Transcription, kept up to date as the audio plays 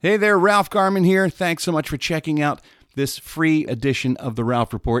Hey there, Ralph Garman here. Thanks so much for checking out this free edition of The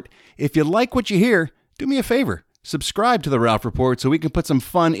Ralph Report. If you like what you hear, do me a favor. Subscribe to The Ralph Report so we can put some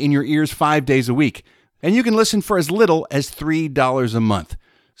fun in your ears 5 days a week. And you can listen for as little as $3 a month.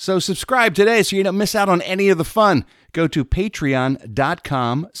 So subscribe today so you don't miss out on any of the fun. Go to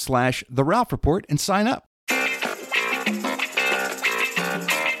patreon.com/The Ralph Report and sign up.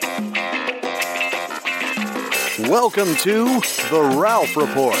 Welcome to The Ralph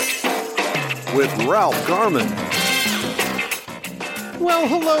Report with Ralph Garman. Well,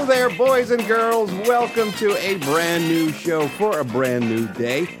 hello there, boys and girls. Welcome to a brand new show for a brand new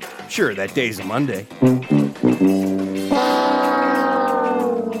day. Sure, that day's a Monday.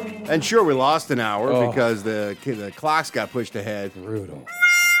 And sure, we lost an hour because the clocks got pushed ahead. Brutal.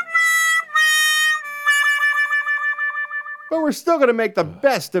 But we're still going to make the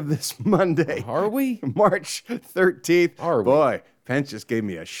best of this Monday. Are we? March 13th. Are we? Boy, Pence just gave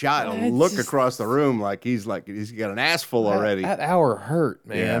me a shot, a look across the room like he's got an ass full already. That hour hurt,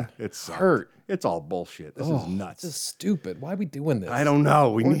 man. Yeah, it's hurt. It's all bullshit. This is nuts. This is stupid. Why are we doing this? I don't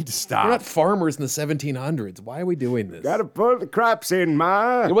know. We need to stop. We're not farmers in the 1700s. Why are we doing this? Gotta put the crops in,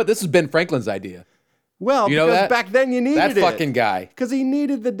 ma. You know what? This is Ben Franklin's idea. Well, You know because that? back then you needed That it. fucking guy. Because he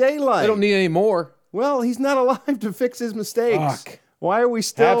needed the daylight. I don't need any more. Well, he's not alive to fix his mistakes. Fuck. Why are we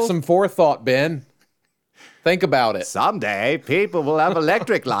still... Have some forethought, Ben. Think about it. Someday, people will have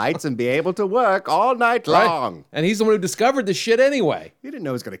electric lights and be able to work all night long. Right? And he's the one who discovered this shit anyway. You didn't know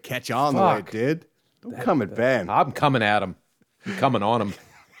it was going to catch on the way it did. Don't come at Ben. I'm coming at him. I'm coming on him.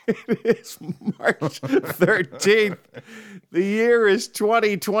 It's March 13th. The year is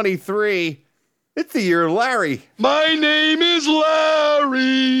 2023. It's the year of Larry. My name is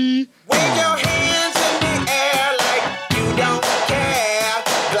Larry. Wave your hands in the air like you don't care.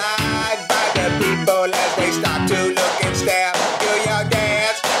 Glide by the people as they stop to look and stare. Do your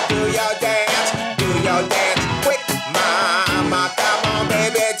dance, do your dance, do your dance quick, mama. Come on,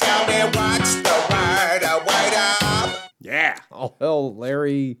 baby, tell me what's the word. Word up. Yeah. Oh, hell,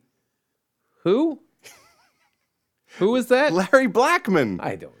 Larry. Who? Who is that? Larry Blackman.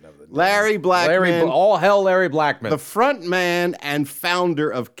 I don't know. The name. Larry Blackman. all hell Larry Blackman. The front man and founder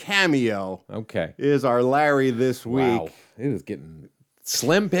of Cameo Okay. is our Larry this week. Wow. It is getting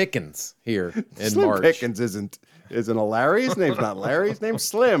slim pickings here in Slim March. Pickens isn't a Larry. His name's not Larry. His name's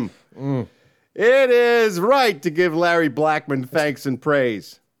Slim. It is right to give Larry Blackman thanks and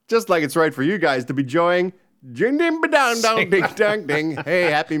praise. Just like it's right for you guys to be joining. Ding ding ba-dong dong ding dong ding. Hey,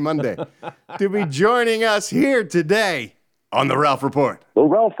 happy Monday. To be joining us here today on The Ralph Report. The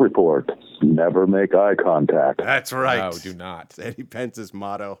Ralph Report. Never make eye contact. That's right. No, do not. It's Eddie Pence's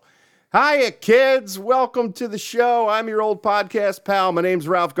motto. Hiya, kids. Welcome to the show. I'm your old podcast pal. My name's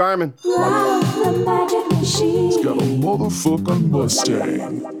Ralph Garman. Got a motherfucking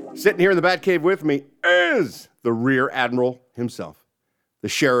Mustang. Sitting here in the Batcave with me is the Rear Admiral himself, the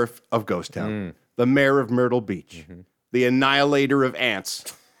Sheriff of Ghost Town, the Mayor of Myrtle Beach, the Annihilator of Ants.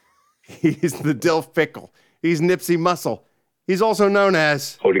 He's the Dilf Pickle. He's Nipsey Muscle. He's also known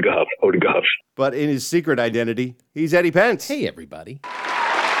as... Holy God, holy God. But in his secret identity, he's Eddie Pence. Hey, everybody.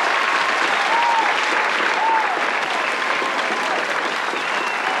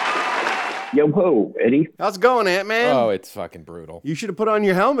 Yo ho, Eddie. How's it going, Ant-Man? Oh, it's fucking brutal. You should have put on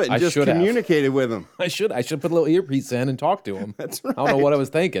your helmet and I just should have. communicated with him. I should put a little earpiece in and talk to him. That's I don't know what I was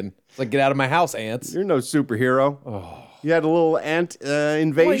thinking. It's like, get out of my house, ants. You're no superhero. Oh. You had a little ant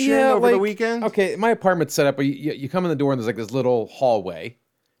invasion over the weekend? Okay, my apartment's set up. You come in the door and there's like this little hallway.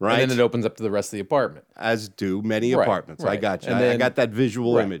 Right. And then it opens up to the rest of the apartment. As do many Right, apartments. I right. got you. And I then- got that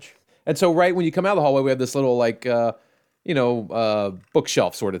visual Right. image. And so right when you come out of the hallway, we have this little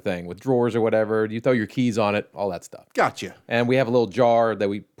bookshelf sort of thing with drawers or whatever. You throw your keys on it, all that stuff. Gotcha. And we have a little jar that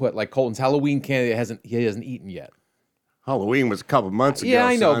we put like Colton's Halloween candy that he hasn't eaten yet. Halloween was a couple months ago. Yeah,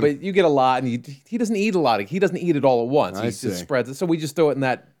 I know, son. but you get a lot, and he doesn't eat a lot. He doesn't eat it all at once. I He see. just spreads it. So we just throw it in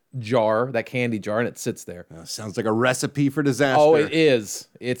that jar, that candy jar, and it sits there. Sounds like a recipe for disaster. Oh, it is.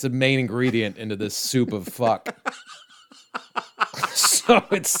 It's a main ingredient into this soup of fuck. So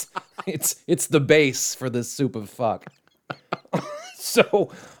it's the base for this soup of fuck.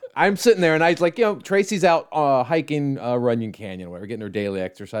 So I'm sitting there and I was like, Tracy's out hiking Runyon Canyon, where we're getting her daily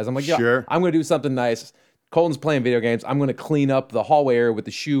exercise. I'm like, Sure. I'm going to do something nice. Colton's playing video games. I'm going to clean up the hallway area where the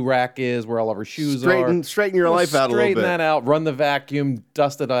shoe rack is, where all of her shoes are. Straighten your life out a little bit. Straighten that out, run the vacuum,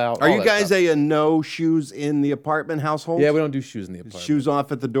 dust it out. Are all you that guys stuff. a no shoes in the apartment household? Yeah, we don't do shoes in the apartment. Shoes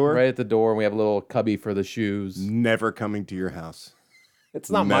off at the door? Right at the door, and we have a little cubby for the shoes. Never coming to your house. It's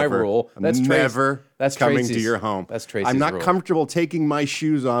not my Never. rule. I'm That's never That's coming to Tracy's- your home. That's Tracy's I'm not rule. comfortable taking my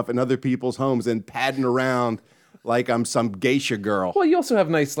shoes off in other people's homes and padding around like I'm some geisha girl. Well, you also have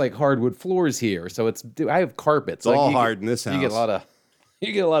nice like hardwood floors here, so I have carpets. It's all hard in this house. You get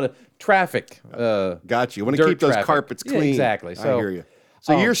a lot of traffic. Got you. Want to keep those carpets clean. Yeah, exactly. So I hear you.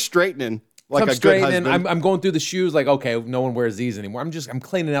 So you're straightening like I'm a good husband. I'm going through the shoes like, okay, no one wears these anymore. I'm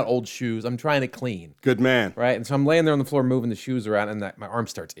cleaning out old shoes. I'm trying to clean. Good man. Right? And so I'm laying there on the floor moving the shoes around, and my arm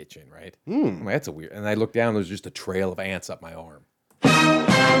starts itching, right? I'm like, that's a weird. And I look down, there's just a trail of ants up my arm.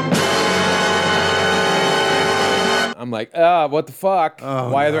 I'm like, what the fuck?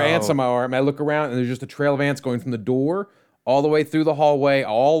 Why are there ants on my arm? And I look around, and there's just a trail of ants going from the door all the way through the hallway,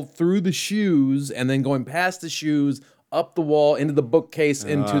 all through the shoes, and then going past the shoes, up the wall, into the bookcase,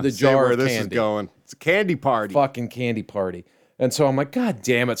 into the jar where of this candy. is going. It's a candy party. Fucking candy party. And so I'm like, God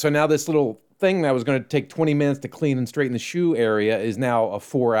damn it. So now this little thing that was going to take 20 minutes to clean and straighten the shoe area is now a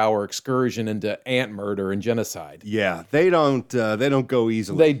 4-hour excursion into ant murder and genocide. Yeah, they don't go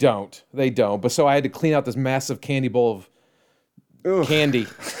easily. They don't. But so I had to clean out this massive candy bowl of candy.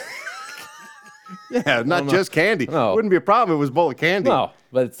 Yeah, not just candy. No. Wouldn't be a problem if it was a bowl of candy. No,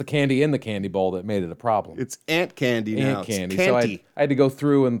 but it's the candy in the candy bowl that made it a problem. It's ant candy now. Ant candy. It's So candy. I had to go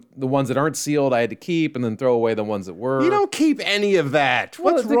through, and the ones that aren't sealed, I had to keep, and then throw away the ones that were. You don't keep any of that.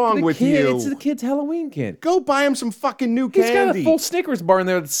 What's wrong with you? It's the kid's Halloween candy. Go buy him some fucking new He's got candy. a full Snickers bar in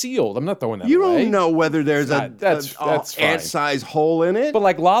there that's sealed. I'm not throwing that You away. don't know whether there's That's fine. ant-sized hole in it. But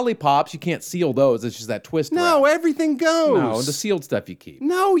like lollipops, you can't seal those. It's just that twist No, wrap. everything goes. No, the sealed stuff you keep.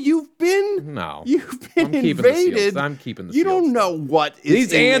 No, you've been. No. You've been I'm keeping the sealed invaded. stuff. I'm keeping the You sealed don't know what is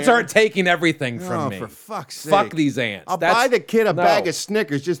These in ants there. aren't taking everything from Oh, me. for fuck's sake. Fuck these ants. I'll buy the kid a bag of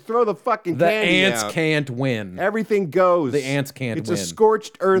Snickers. Just throw the fucking The candy ants out. can't win. Everything goes. The ants can't it's win. a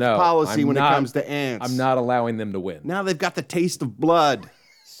scorched earth No, policy I'm when not- it comes to ants. I'm not allowing them to win. Now they've got the taste of blood.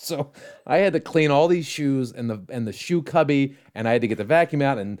 So I had to clean all these shoes and the shoe cubby, and I had to get the vacuum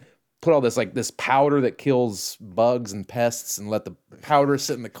out and put all this powder that kills bugs and pests, and let the powder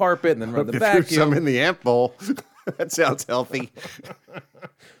sit in the carpet, and then run the If there's some vacuum. in the ant bowl. That sounds healthy.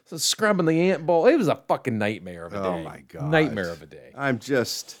 So scrubbing the ant bowl. It was a fucking nightmare of a day. Oh my God. Nightmare of a day. I'm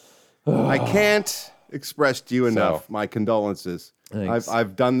just. I can't express to you enough my condolences. Thanks.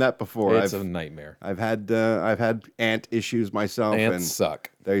 I've done that before. It's a nightmare. I've had ant issues myself, Ants and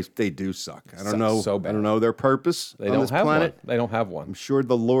suck. they do suck. I don't Suck know. so bad. I don't know their purpose They on don't this have planet. one. They don't have one. I'm sure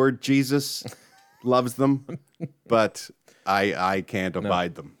the Lord Jesus loves them, but I can't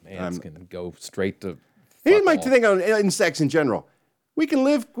abide them. Ants can go straight to. Here's my fuck all. thing on insects in general. We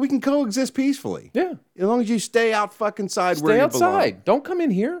can coexist peacefully. Yeah. As long as you stay out fucking side where Stay you outside. Don't come in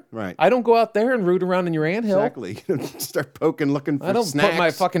here. Right. I don't go out there and root around in your anthill. belong. Exactly. Start poking, looking for I don't snacks. put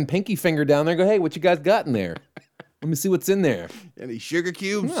my fucking pinky finger down there and go, hey, what you guys got in there? Let me see what's in there. Any sugar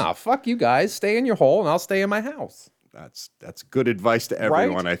cubes? No, fuck you guys. Stay in your hole and I'll stay in my house. That's good advice to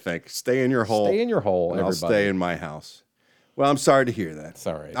everyone, I think. Stay in your hole. Stay in your hole, and I'll everybody. stay in my house. Well, I'm sorry to hear that.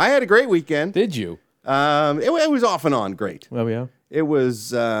 Sorry. I had a great weekend. Did you? It was off and on great. Oh, yeah. It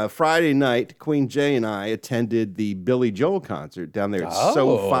was Friday night. Queen Jay and I attended the Billy Joel concert down there at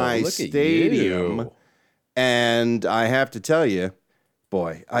SoFi look at Stadium. you. And I have to tell you,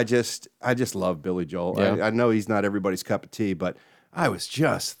 boy, I just love Billy Joel. Yeah. I know he's not everybody's cup of tea, but I was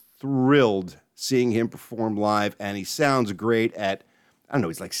just thrilled seeing him perform live, and he sounds great at, I don't know,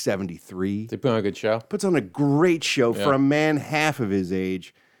 he's like 73. They put on a good show. Puts on a great show for a man half of his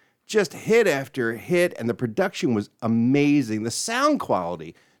age. Just hit after hit, and the production was amazing. The sound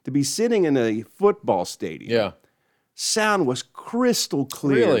quality, to be sitting in a football stadium. Yeah. Sound was crystal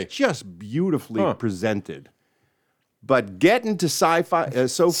clear. Really? Just beautifully presented. But getting to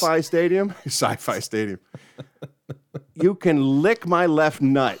SoFi Stadium, SoFi Stadium, you can lick my left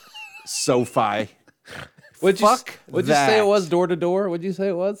nut, SoFi. What'd you say that. it was door to door? What'd you say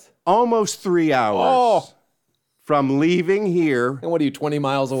it was? Almost 3 hours from leaving here. And what are you, 20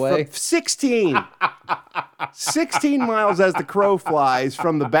 miles away? 16. 16 miles as the crow flies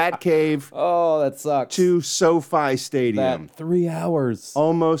from the Batcave Oh, that sucks. to SoFi Stadium. That 3 hours.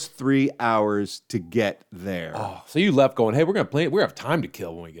 Almost 3 hours to get there. So you left going, hey, we're going to play it. We're going to have time to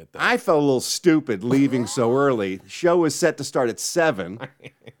kill when we get there. I felt a little stupid leaving so early. The show was set to start at 7.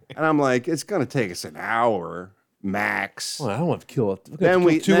 And I'm like, it's going to take us an hour max. Well, I don't want to kill it. We're going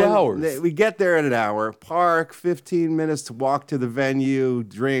to kill 2 hours. We get there in an hour, park, 15 minutes to walk to the venue,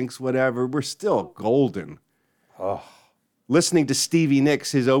 drinks, whatever. We're still golden. Listening to Stevie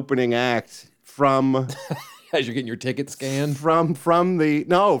Nicks, his opening act from As you're getting your ticket scanned. from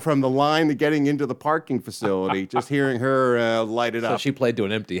the line to getting into the parking facility, just hearing her light it So up. she played to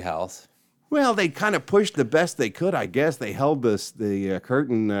an empty house. Well, they kind of pushed the best they could, I guess. They held the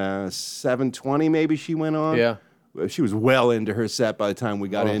curtain 7:20, maybe she went on. Yeah. She was well into her set by the time we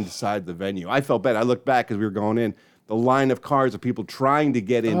got inside the venue. I felt bad. I looked back as we were going in. The line of cars of people trying to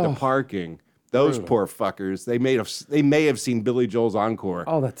get into parking. Those poor fuckers. They may have seen Billy Joel's encore.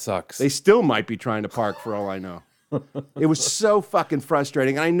 Oh, that sucks. They still might be trying to park for all I know. It was so fucking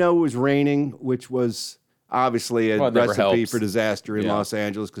frustrating. I know it was raining, which was obviously a recipe for disaster in Los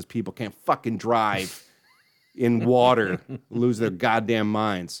Angeles because people can't fucking drive in water, lose their goddamn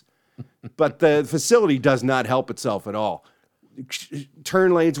minds. But the facility does not help itself at all.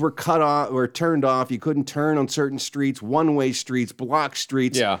 Turn lanes were cut off or turned off. You couldn't turn on certain streets, one-way streets, block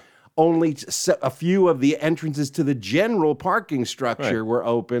streets. Yeah. Only a few of the entrances to the general parking structure were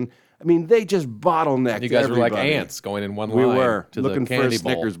open. I mean, they just bottlenecked. You guys everybody. were like ants going in one line. We were to looking the for a candy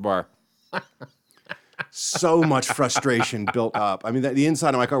bowl. Snickers bar. So much frustration built up. I mean, the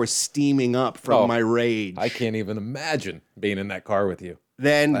inside of my car was steaming up from my rage. I can't even imagine being in that car with you.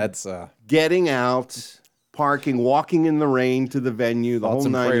 Then That's getting out, parking, walking in the rain to the venue, the whole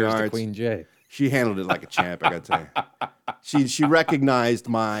 9 prayers yards. to Queen J. She handled it like a champ, I got to tell you. She recognized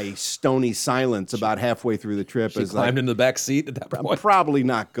my stony silence about halfway through the trip. She climbed into the back seat at that I'm point. probably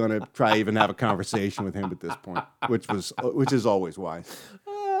not going to try even have a conversation with him at this point, which is always wise.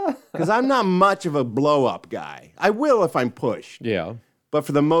 Because I'm not much of a blow-up guy. I will if I'm pushed. Yeah. But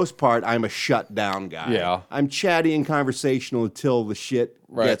for the most part, I'm a shut-down guy. Yeah. I'm chatty and conversational until the shit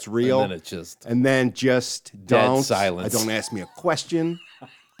gets real. And then it just... And then just Dead don't. silence. Don't ask me a question.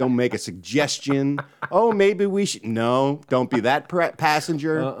 Don't make a suggestion. Oh, maybe we should. No, don't be that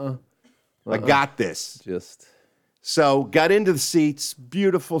passenger. I got this. Just... So got into the seats.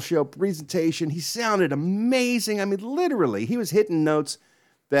 Beautiful show presentation. He sounded amazing. I mean, literally, he was hitting notes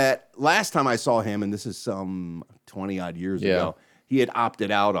that last time I saw him, and this is some 20-odd years ago, he had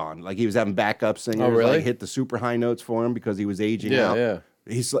opted out on. Like, he was having backup singers. Oh, really? Like, hit the super high notes for him because he was aging out. Yeah.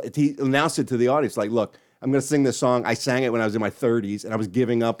 He announced it to the audience, like, look, I'm going to sing this song. I sang it when I was in my 30s, and I was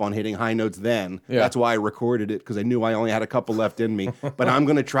giving up on hitting high notes then. Yeah. That's why I recorded it, because I knew I only had a couple left in me. But I'm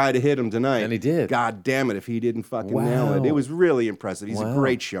going to try to hit them tonight. And he did. God damn it if he didn't fucking nail it. It was really impressive. He's a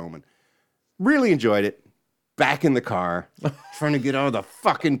great showman. Really enjoyed it. Back in the car, trying to get out of the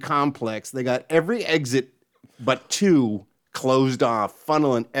fucking complex. They got every exit but two closed off,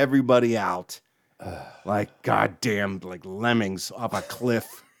 funneling everybody out. Like goddamn, like lemmings off a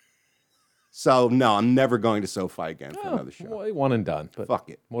cliff. So, no, I'm never going to SoFi again for another show. Well, one and done. But fuck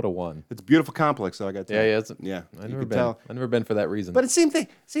it. What a one. It's a beautiful complex, though, I got to tell you. Yeah. I've I've never been for that reason. But it's same thing.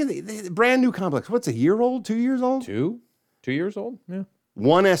 The brand new complex. What's a year old? 2 years old? 2 years old? Yeah.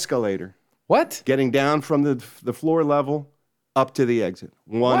 One escalator. What? Getting down from the floor level up to the exit.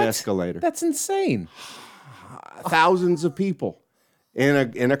 One escalator. That's insane. Thousands of people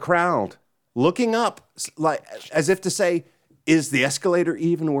in a crowd looking up, like as if to say, "Is the escalator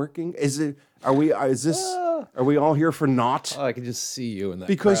even working? Are we all here for naught?" Oh, I can just see you in that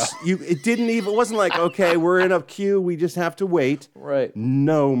Because crowd. it wasn't like, okay, we're in a queue, we just have to wait. Right.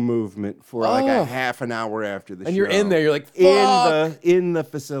 No movement for like a half an hour after the show. And you're in there, you're like, fuck. in the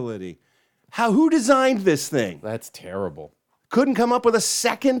facility. Who designed this thing? That's terrible. Couldn't come up with a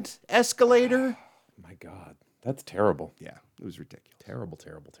second escalator? My God. That's terrible. Yeah, it was ridiculous. Terrible.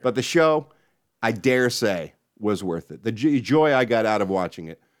 But the show, I dare say, was worth it. The joy I got out of watching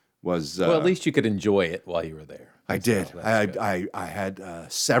it was... well, at least you could enjoy it while you were there. I did. I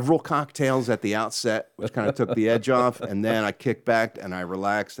had several cocktails at the outset, which kind of took the edge off, and then I kicked back and I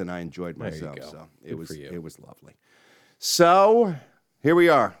relaxed and I enjoed myself. go. So Good for you. it was lovely. So here we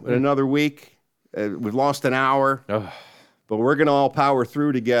are with another week. We've lost an hour, but we're gonna all power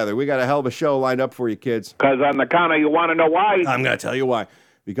through together. We got a hell of a show lined up for you, kids. Because on the counter, you want to know why? I'm gonna tell you why.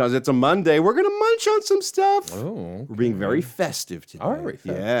 Because it's a Monday, we're gonna munch on some stuff. Oh, okay. We're being very festive today. All right.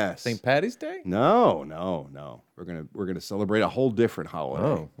 Yes. St. Patty's Day? No. We're gonna celebrate a whole different holiday.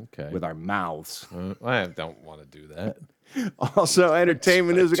 Oh, okay. With our mouths. I don't want to do that. Also,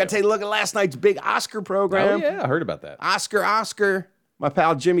 entertainment news. We got to take a look at last night's big Oscar program. Oh, yeah, I heard about that. Oscar. My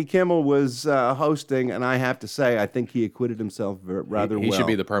pal Jimmy Kimmel was hosting, and I have to say, I think he acquitted himself rather well. He should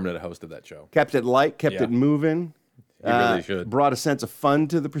be the permanent host of that show. Kept it light, kept it moving. He really should. Brought a sense of fun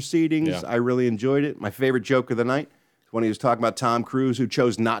to the proceedings. Yeah. I really enjoyed it. My favorite joke of the night is when he was talking about Tom Cruise, who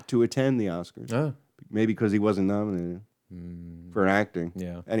chose not to attend the Oscars. Oh. Maybe because he wasn't nominated for acting.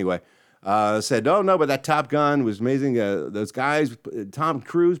 Yeah. Anyway, said, oh, no, but that Top Gun was amazing. Those guys, Tom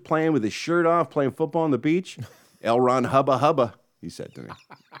Cruise playing with his shirt off, playing football on the beach. Elron hubba hubba, he said to me.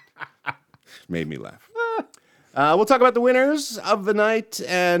 Made me laugh. We'll talk about the winners of the night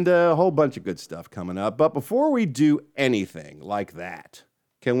and a whole bunch of good stuff coming up. But before we do anything like that,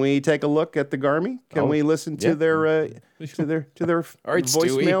 can we take a look at the Garmy? Can we listen to their All right, voicemail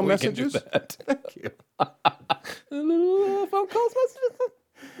Stewie, we can do messages? that. Phone calls,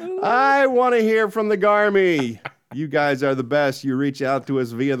 messages. I want to hear from the Garmy. You guys are the best. You reach out to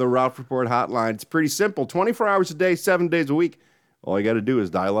us via the Ralph Report hotline. It's pretty simple. 24 hours a day, 7 days a week. All you got to do is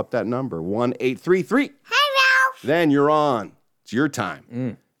dial up that number, 1-833. Hi, Ralph. Then you're on. It's your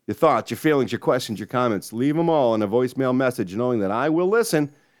time. Your thoughts, your feelings, your questions, your comments. Leave them all in a voicemail message, knowing that I will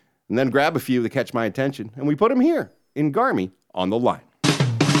listen, and then grab a few that catch my attention, and we put them here in Garmy on the line.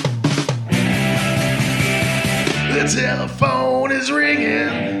 The telephone is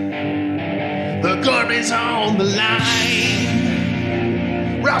ringing. The Garmy's on the line.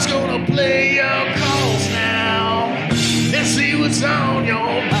 Ralph's gonna play your calls now and see what's on your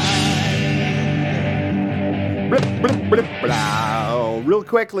mind. Real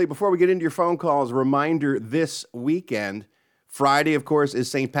quickly, before we get into your phone calls, a reminder this weekend, Friday, of course,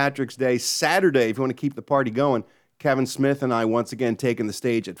 is St. Patrick's Day. Saturday, if you want to keep the party going, Kevin Smith and I once again taking the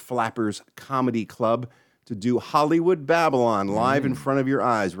stage at Flappers Comedy Club to do Hollywood Babylon live in front of your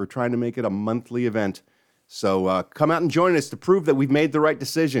eyes. We're trying to make it a monthly event. So come out and join us to prove that we've made the right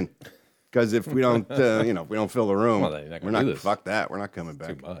decision. Because if we don't, if we don't fill the room, we're not. Fuck that. We're not coming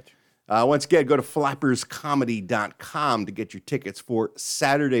back. Too much. Once again, go to flapperscomedy.com to get your tickets for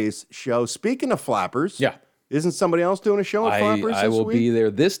Saturday's show. Speaking of Flappers, isn't somebody else doing a show at Flappers I will be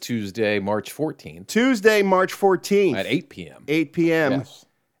there this Tuesday, March 14th. Tuesday, March 14th. At 8 p.m. 8 p.m. Yes.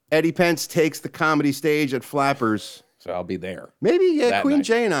 Eddie Pence takes the comedy stage at Flappers. So I'll be there. Maybe Queen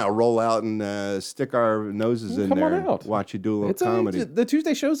Jay and I will roll out and stick our noses in there and watch you do a little comedy. The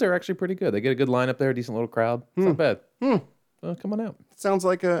Tuesday shows there are actually pretty good. They get a good lineup there, decent little crowd. It's not bad. Come on out. Sounds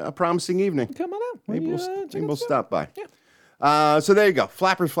like a promising evening. Come on out. Maybe we'll stop by. Yeah. So there you go.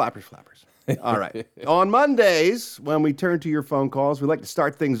 Flappers. All right. On Mondays, when we turn to your phone calls, we like to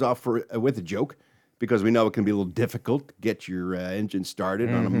start things off with a joke, because we know it can be a little difficult to get your engine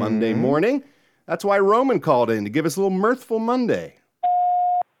started on a Monday morning. That's why Roman called in to give us a little Mirthful Monday.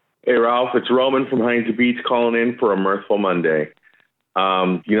 Hey, Ralph, it's Roman from Huntington Beach calling in for a Mirthful Monday.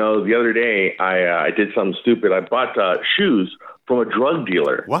 The other day I did something stupid. I bought shoes from a drug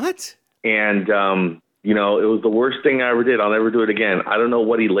dealer. What? And, it was the worst thing I ever did. I'll never do it again. I don't know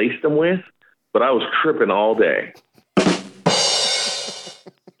what he laced them with, but I was tripping all day.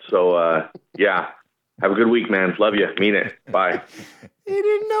 So, have a good week, man. Love you. Mean it. Bye. He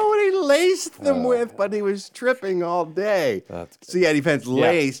didn't know what he laced them with, but he was tripping all day. See, Eddie Pence,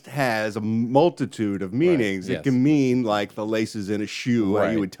 laced has a multitude of meanings. It can mean like the laces in a shoe, how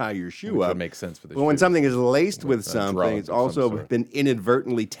you would tie your shoe up. Would make sense for the But when something is laced with something, it's also been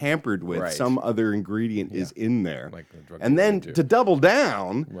inadvertently tampered with. Some other ingredient is in there. And then to double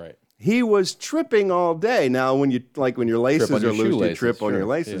down, he was tripping all day. Now, when your laces are loose, you trip on your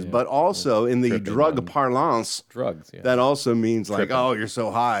laces. But also in the drug parlance, that also means you're so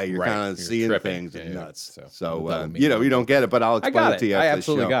high, you're kind of seeing things and nuts. So you don't get it, but I'll explain it to you after I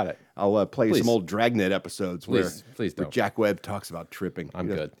absolutely got it. I'll play some old Dragnet episodes where Jack Webb talks about tripping. I'm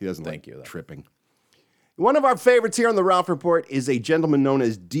good. He doesn't like tripping. One of our favorites here on the Ralph Report is a gentleman known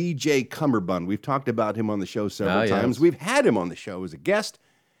as DJ Cummerbund. We've talked about him on the show several times. We've had him on the show as a guest.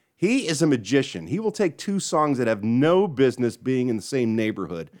 He is a magician. He will take two songs that have no business being in the same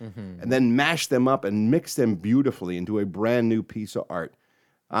neighborhood and then mash them up and mix them beautifully into a brand new piece of art.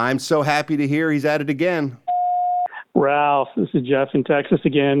 I'm so happy to hear he's at it again. Ralph, this is Jeff in Texas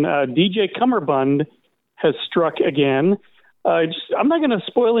again. DJ Cummerbund has struck again. I'm not going to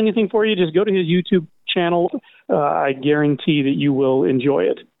spoil anything for you. Just go to his YouTube channel. I guarantee that you will enjoy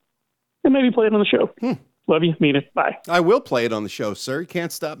it. And maybe play it on the show. Love you. Mean it. Bye. I will play it on the show, sir. You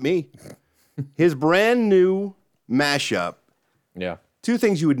can't stop me. His brand new mashup. Yeah. Two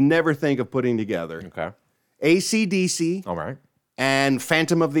things you would never think of putting together. Okay. AC/DC. All right. And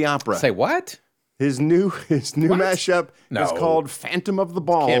Phantom of the Opera. Say what? His new mashup is called Phantom of the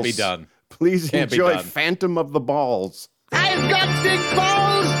Balls. Can't be done. Please enjoy Phantom of the Balls. I've got big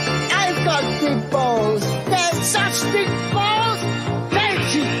balls. I've got big balls. They're such big balls.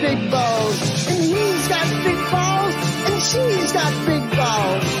 Fancy big balls. And he's got big balls. And she's got big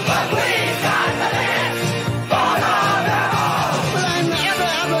balls. But we've got the best balls of them all. Well, I'm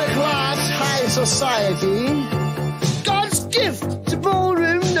upper class high society. God's gift to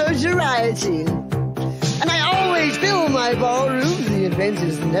ballroom notoriety. And I always fill my ballroom. The event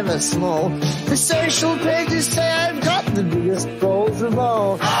is never small. The social pages say I've got the biggest balls of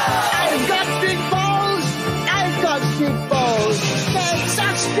all. I've got big balls. I've got big balls. They're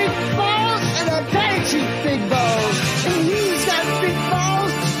such big balls, and they're plenty big balls. And he's got big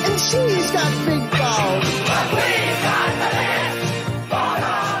balls, and she's got big balls. But we've got the best balls of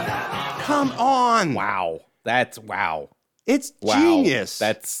them all. Come on. Wow. That's wow. It's genius.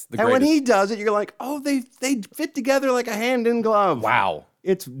 That's the and greatest. when he does it, you're like, oh, they fit together like a hand in glove. Wow.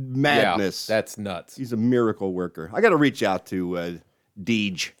 It's madness. Yeah, that's nuts. He's a miracle worker. I got to reach out to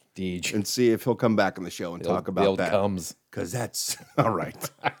Deej and see if he'll come back on the show and talk about the old that. Cums. Because that's all right.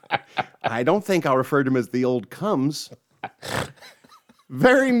 I don't think I'll refer to him as the old Cums.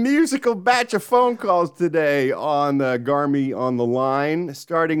 Very musical batch of phone calls today on Garmy on the line,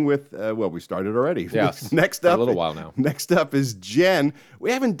 starting with, we started already. Yes, Next up, a little while now. Next up is Jen.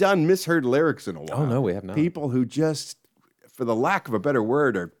 We haven't done misheard lyrics in a while. Oh, no, we have not. People who just, for the lack of a better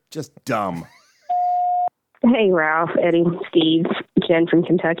word, are just dumb. Hey, Ralph, Eddie, Steve, Jen from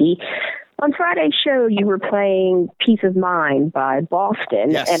Kentucky. On Friday's show, you were playing Peace of Mind by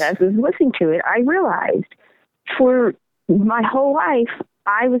Boston. Yes. And as I was listening to it, I realized for my whole life,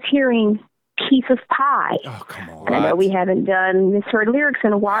 I was hearing Piece of Pie. Oh, come on. And I know we haven't done misheard lyrics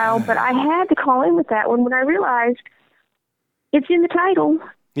in a while, but I had to call in with that one when I realized it's in the title.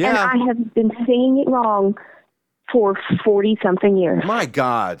 Yeah. And I have been singing it wrong for 40-something years. My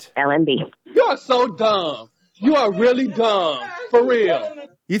God. LMB. You are so dumb. You are really dumb. For real.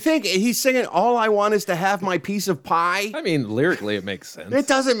 You think he's singing All I Want Is to Have My Piece of Pie? I mean, lyrically, it makes sense. It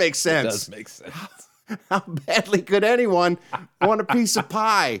doesn't make sense. It does make sense. How badly could anyone want a piece of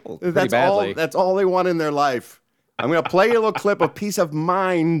pie? Well, That's all they want in their life. I'm going to play you a little clip of Piece of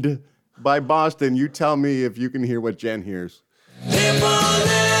Mind by Boston. You tell me if you can hear what Jen hears. People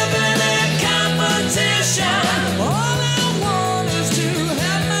living in competition. All I want is to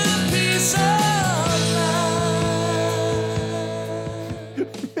have my piece of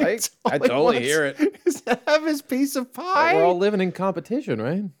mind. I totally hear it. Is to have his piece of pie. We're all living in competition,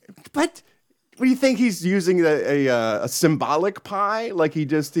 right? But what do you think he's using a symbolic pie? Like he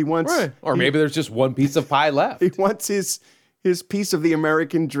wants, right? Or maybe there's just one piece of pie left. He wants his piece of the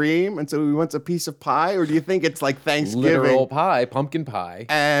American dream, and so he wants a piece of pie. Or do you think it's like Thanksgiving, literal pie, pumpkin pie,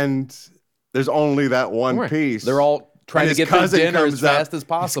 and there's only that one piece? They're all trying to get their dinner as fast as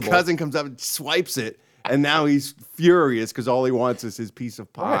possible. His cousin comes up and swipes it, and now he's furious because all he wants is his piece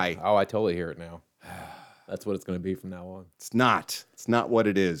of pie. Right. Oh, I totally hear it now. That's what it's going to be from now on. It's not. It's not what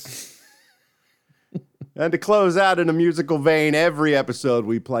it is. And to close out in a musical vein, every episode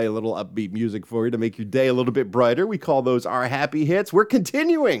we play a little upbeat music for you to make your day a little bit brighter. We call those our happy hits. We're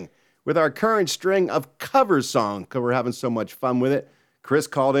continuing with our current string of cover songs because we're having so much fun with it. Chris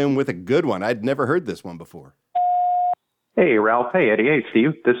called in with a good one. I'd never heard this one before. Hey, Ralph. Hey, Eddie. Hey,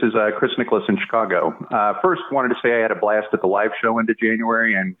 Steve. This is Chris Nicholas in Chicago. First, wanted to say I had a blast at the live show into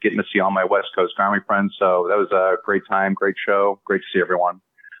January and getting to see all my West Coast Army friends. So that was a great time, great show. Great to see everyone.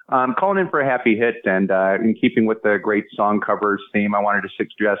 Calling in for a happy hit, and in keeping with the great song covers theme, I wanted to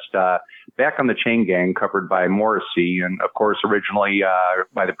suggest Back on the Chain Gang, covered by Morrissey, and of course originally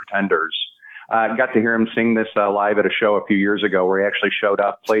by the Pretenders. Got to hear him sing this live at a show a few years ago where he actually showed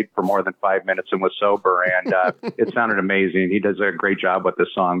up, played for more than 5 minutes and was sober, and it sounded amazing. He does a great job with this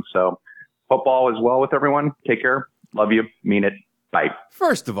song. So hope all is well with everyone. Take care. Love you. Mean it. Bye.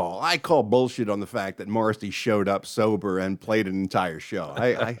 First of all, I call bullshit on the fact that Morrissey showed up sober and played an entire show.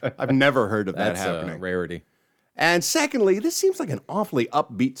 I've never heard of that happening. That's a rarity. And secondly, this seems like an awfully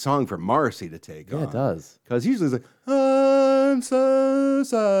upbeat song for Morrissey to take on. Yeah, it does. Because usually it's like, I'm so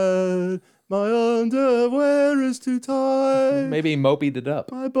sad, my underwear is too tight. Maybe mopeyed it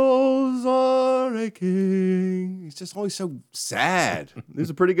up. My balls are aching. It's just always so sad. This is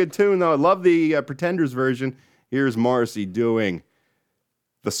a pretty good tune, though. I love the Pretenders version. Here's Morrissey doing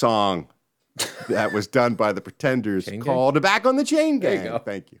the song that was done by the Pretenders called Back on the Chain Gang. There you go.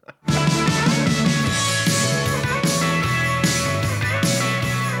 Thank you. I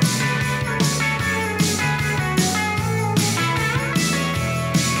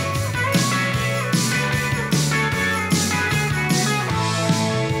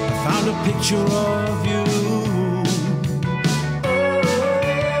found a picture of you.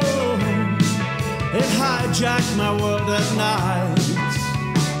 Oh, it hijacked my world at night.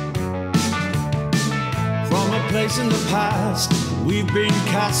 From a place in the past we've been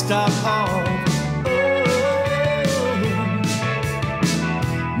cast out of. Oh,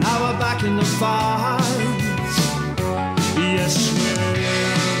 now we're back in the fight. Yes,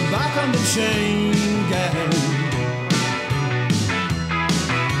 we're back on the chain gang.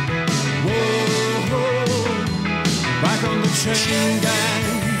 Whoa, back on the chain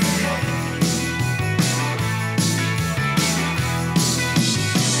gang.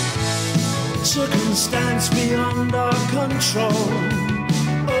 Circumstance beyond our control.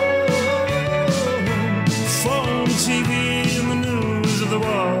 Oh, phone, TV, and the news of the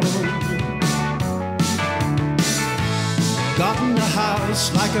world. Got in the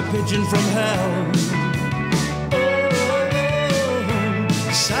house like a pigeon from hell. Oh,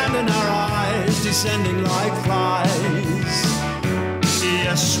 sand in our eyes, descending like flies.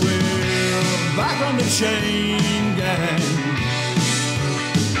 Yes, we're back on the chain gang.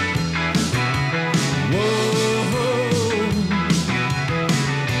 Whoa,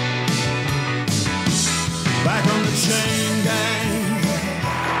 back on the chain gang.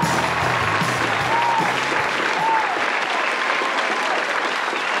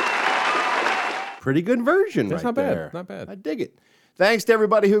 Pretty good version That's right not bad. there. Not bad. I dig it. Thanks to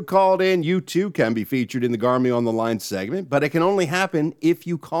everybody who called in. You too can be featured in the Garmy on the Line segment, but it can only happen if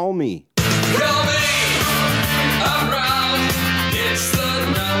you call me. Call me around. It's the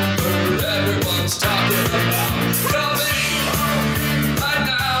number everyone's talking about. Call me right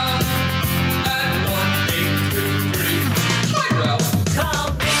now at 1-833. Hi, Ralph.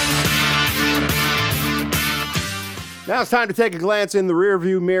 Call me. Now it's time to take a glance in the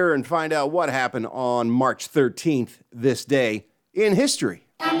rearview mirror and find out what happened on March 13th, this day in history.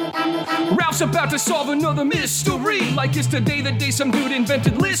 Ralph's about to solve another mystery. Like yesterday, the day some dude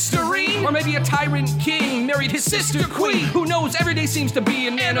invented Listerine. Or maybe a tyrant king married his sister queen. Who knows, every day seems to be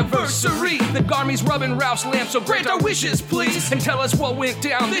an anniversary. The Garmy's rubbing Ralph's lamp, so grant our wishes, please. And tell us what went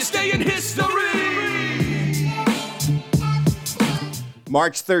down this day in history.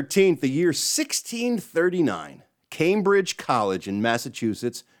 March 13th, the year 1639, Cambridge College in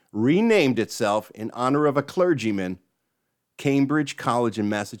Massachusetts renamed itself in honor of a clergyman. Cambridge College in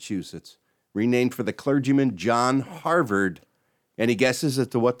Massachusetts, renamed for the clergyman John Harvard. Any guesses as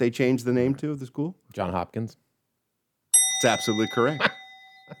to what they changed the name to of the school? John Hopkins. It's absolutely correct.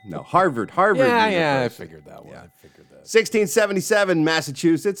 No, Harvard. Yeah, I figured that one. Yeah. I figured that. 1677,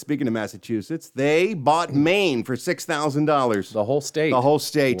 Massachusetts. Speaking of Massachusetts, they bought Maine for $6,000. The whole state. The whole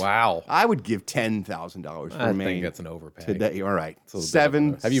state. Wow. I would give $10,000 for Maine. I think that's an overpay. Today, all right.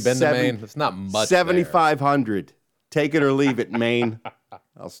 Have you been to Maine? It's not much. 7,500. Take it or leave it, Maine.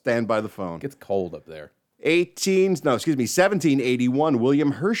 I'll stand by the phone. It gets cold up there. 1781,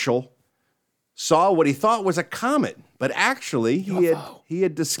 William Herschel saw what he thought was a comet, but actually he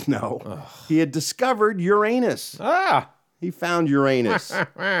had discovered Uranus. He found Uranus.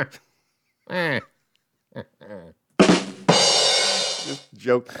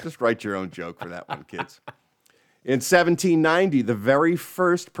 Just write your own joke for that one, kids. In 1790, the very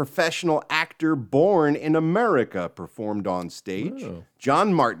first professional actor born in America performed on stage. Oh.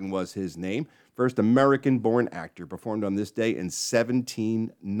 John Martin was his name. First American-born actor performed on this day in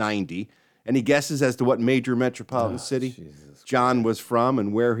 1790. Any guesses as to what major metropolitan city John was from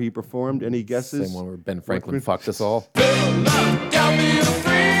and where he performed? Any guesses? Same one where Ben Franklin fucked us all. That's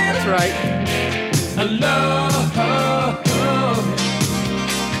right.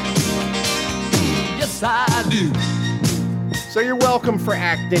 Yes, I do. So you're welcome for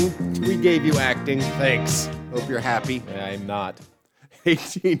acting. We gave you acting. Thanks. Hope you're happy. I'm not.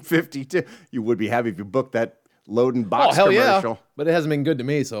 1852. You would be happy if you booked that Loden box hell commercial. Yeah. But it hasn't been good to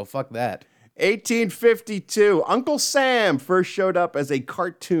me, so fuck that. 1852. Uncle Sam first showed up as a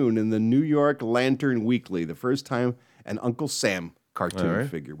cartoon in the New York Lantern Weekly. The first time an Uncle Sam cartoon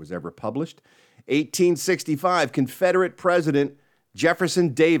figure was ever published. 1865. Confederate President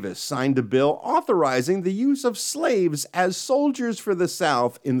Jefferson Davis signed a bill authorizing the use of slaves as soldiers for the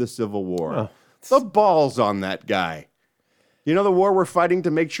South in the Civil War. The balls on that guy. You know the war we're fighting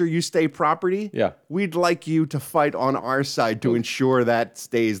to make sure you stay property? Yeah. We'd like you to fight on our side to ensure that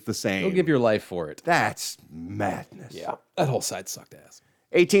stays the same. You'll give your life for it. That's madness. Yeah. That whole side sucked ass.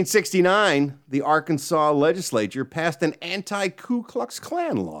 1869, the Arkansas legislature passed an anti-Ku Klux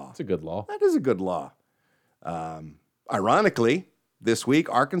Klan law. It's a good law. That is a good law. Ironically, this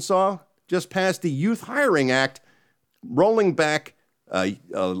week, Arkansas just passed the Youth Hiring Act, rolling back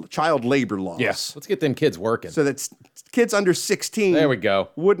child labor laws. Yes. Let's get them kids working. So that kids under 16 there we go.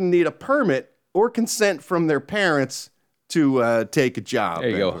 Wouldn't need a permit or consent from their parents to take a job. There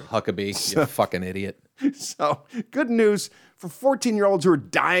you go, Huckabee, you fucking idiot. So, good news for 14-year-olds who are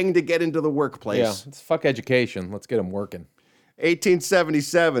dying to get into the workplace. Yeah, it's fuck education. Let's get them working.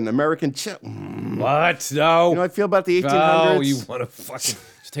 1877, American... What? No. You know how I feel about the 1800s? Oh, you want to fucking...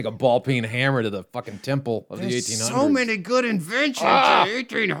 Just take a ball-peen hammer to the fucking temple of the 1800s. So many good inventions in the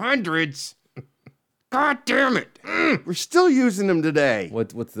 1800s. God damn it. We're still using them today.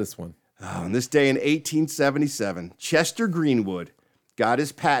 What's this one? Oh, on this day in 1877, Chester Greenwood got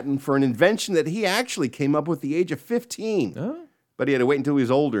his patent for an invention that he actually came up with at the age of 15. Oh. But he had to wait until he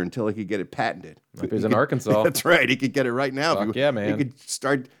was older until he could get it patented. He was in Arkansas. That's right. He could get it right now. Fuck yeah, man. He could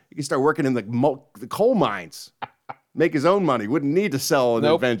start working in the coal mines. Make his own money. Wouldn't need to sell an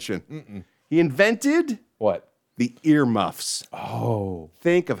invention. Mm-mm. He invented... What? the earmuffs. Oh.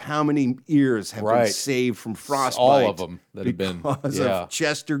 Think of how many ears have been saved from frostbite. All of them that have been. Because of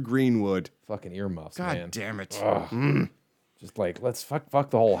Chester Greenwood. Fucking earmuffs, God man. damn it. Just like, let's fuck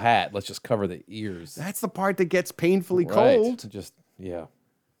the whole hat. Let's just cover the ears. That's the part that gets painfully cold. Just, yeah.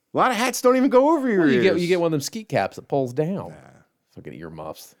 A lot of hats don't even go over your ears. You get one of them ski caps that pulls down. Fucking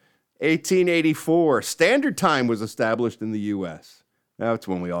earmuffs. 1884, standard time was established in the U.S. That's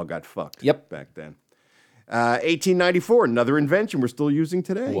when we all got fucked. Yep. Back then. 1894, another invention we're still using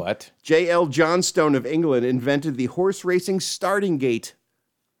today. What? J.L. Johnstone of England invented the horse racing starting gate.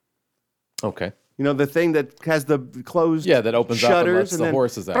 Okay. You know, the thing that has the closed that opens shutters up and lets the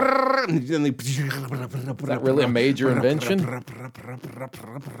horses out. And then Is that really a major invention?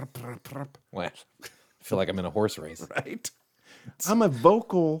 Well, I feel like I'm in a horse race. Right? I'm a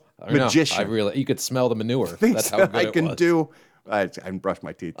vocal magician. You could smell the manure. That's how good I it can was. do. I can brush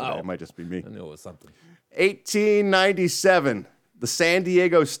my teeth today. It might just be me. I knew it was something. 1897, the San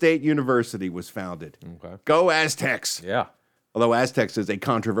Diego State University was founded. Okay. Go Aztecs. Yeah. Although Aztecs is a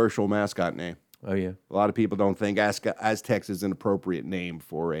controversial mascot name. Oh, yeah. A lot of people don't think Aztecs is an appropriate name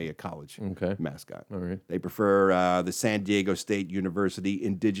for a college mascot. All right. They prefer the San Diego State University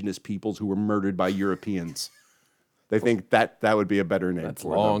indigenous peoples who were murdered by Europeans. They think that would be a better name That's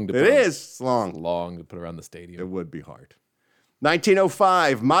for long. them. It's long. It's long to put around the stadium. It would be hard.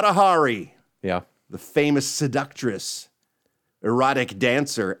 1905, Mata Hari. Yeah. The famous seductress, erotic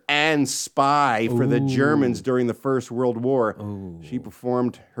dancer, and spy for the Germans during the First World War. She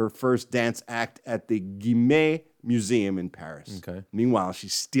performed her first dance act at the Guimet Museum in Paris. Okay. Meanwhile,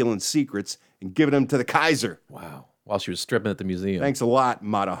 she's stealing secrets and giving them to the Kaiser. Wow. While she was stripping at the museum. Thanks a lot,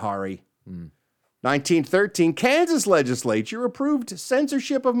 Mata Hari. 1913, Kansas legislature approved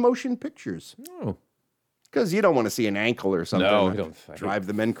censorship of motion pictures. Oh. Because you don't want to see an ankle or something. No, you don't. Drive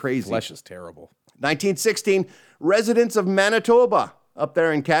the men crazy. Flesh is terrible. 1916, residents of Manitoba, up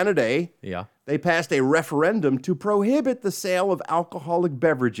there in Canada, Yeah. they passed a referendum to prohibit the sale of alcoholic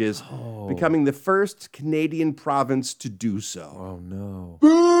beverages, becoming the first Canadian province to do so. Oh, no.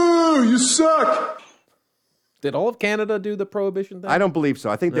 Boo! You suck! Did all of Canada do the prohibition thing? I don't believe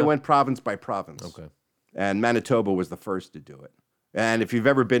so. I think they went province by province. Okay. And Manitoba was the first to do it. And if you've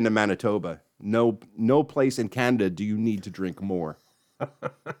ever been to Manitoba, no place in Canada do you need to drink more.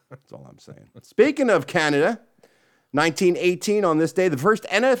 That's all I'm saying. Speaking of Canada, 1918 on this day, the first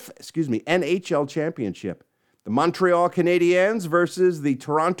NHL championship. The Montreal Canadiens versus the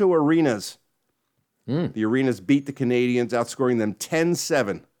Toronto Arenas. The Arenas beat the Canadiens, outscoring them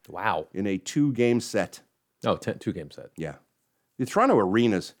 10-7. Wow. In a 2-game set. Oh, 2-game set. Yeah. The Toronto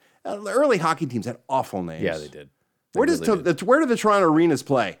Arenas, the early hockey teams had awful names. Yeah, they did. Where do the Toronto Arenas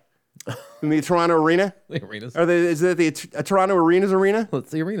play? In the Toronto Arena? The Arenas. Is it the Toronto Arenas Arena? Well,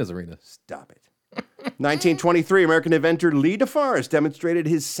 it's the Arenas Arena. Stop it. 1923, American inventor Lee DeForest demonstrated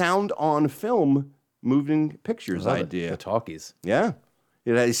his sound-on film moving pictures idea. The talkies. Yeah.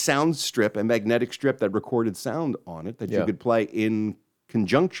 It had a sound strip, a magnetic strip that recorded sound on it that you could play in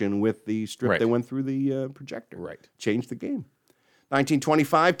conjunction with the strip that went through the projector. Right. Changed the game.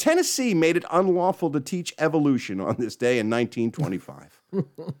 1925, Tennessee made it unlawful to teach evolution on this day in 1925.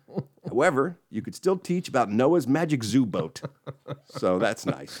 However, you could still teach about Noah's magic zoo boat. So that's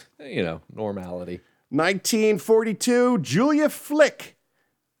nice. You know, normality. 1942, Julia Flick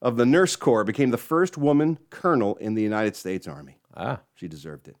of the Nurse Corps became the first woman colonel in the United States Army. She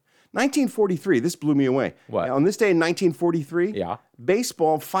deserved it. 1943, this blew me away. What? On this day in 1943,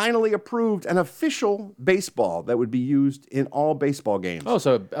 baseball finally approved an official baseball that would be used in all baseball games. Oh,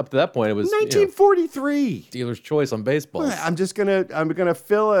 so up to that point, it was 1943. Dealer's choice on baseball. Well, I'm gonna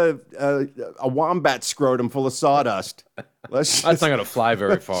fill a wombat scrotum full of sawdust. That's not gonna fly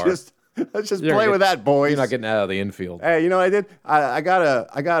very far. Let's just play with that, boys. You're not getting out of the infield. Hey, you know what I did? I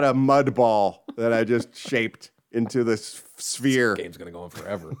got a mud ball that I just shaped into this sphere. This game's gonna go on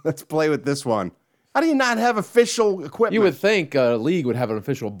forever. Let's play with this one. How do you not have official equipment? You would think a league would have an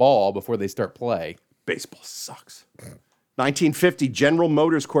official ball before they start play. Baseball sucks. 1950, General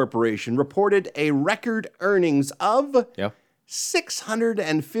Motors Corporation reported a record earnings of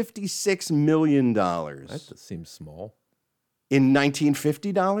 $656 million. That just seems small. In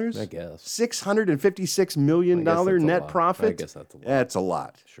 1950 dollars? I guess. $656 million net profit? I guess that's a lot. That's a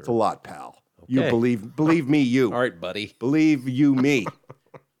lot. Sure. It's a lot, pal. Okay. You believe me, you. All right, buddy. Believe you, me.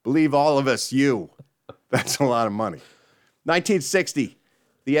 Believe all of us, you. That's a lot of money. 1960,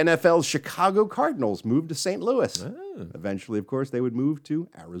 the NFL's Chicago Cardinals moved to St. Louis. Eventually, of course, they would move to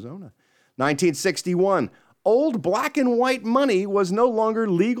Arizona. 1961, old black and white money was no longer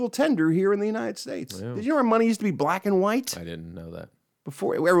legal tender here in the United States. Yeah. Did you know our money used to be black and white? I didn't know that.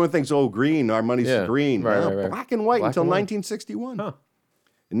 Before everyone thinks, oh, green, our money's green. Right. Black and white until 1961. Huh.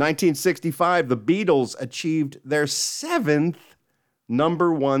 In 1965, the Beatles achieved their 7th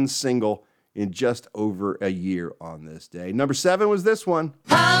 #1 single in just over a year on this day. Number 7 was this one.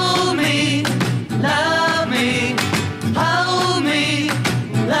 Hold me, love me, hold me,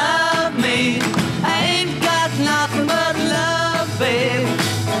 love me. I ain't got nothing but love, babe.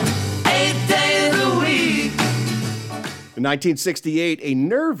 8 days a week. In 1968, a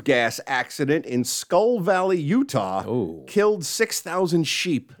nerve gas accident in Skull Valley, Utah, killed 6,000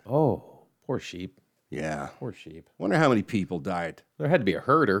 sheep. Oh, poor sheep. Yeah. Poor sheep. Wonder how many people died. There had to be a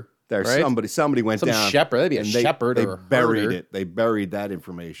herder. There's right? somebody went down. Some shepherd. That'd be a shepherd or a buried herder. it. They buried that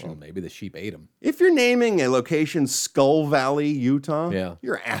information. Well, maybe the sheep ate them. If you're naming a location Skull Valley, Utah,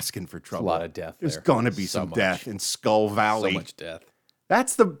 you're asking for trouble. A lot of death. There's going to be some death in Skull Valley. So much death.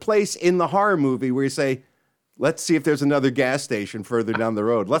 That's the place in the horror movie where you say, let's see if there's another gas station further down the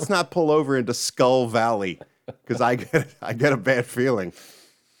road. Let's not pull over into Skull Valley because I get a bad feeling.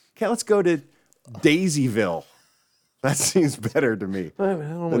 Okay, let's go to Daisyville. That seems better to me. I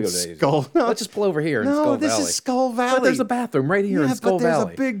don't want to go to Skull. No, let's just pull over here in Skull Valley. No, this is Skull Valley. But there's a bathroom right here in Skull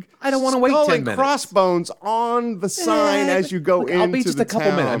Valley. There's a big I don't want to wait 10 skull and minutes. crossbowns on the sign as you go into the town. I'll be just a couple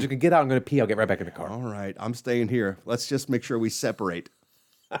minutes. I'm just going to get out. I'm going to pee. I'll get right back in the car. All right. I'm staying here. Let's just make sure we separate.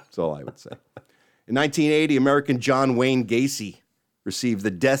 That's all I would say. In 1980, American John Wayne Gacy received the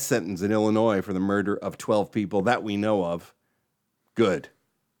death sentence in Illinois for the murder of 12 people that we know of. Good.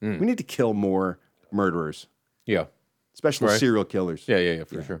 We need to kill more murderers. Yeah. Especially serial killers. Yeah,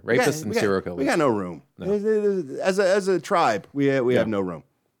 for sure. Rapists and serial killers. We got no room. No. As a tribe, we have no room.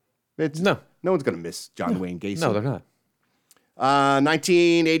 No one's going to miss John Wayne Gacy. No, they're not.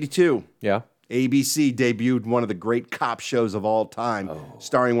 1982. Yeah. ABC debuted one of the great cop shows of all time,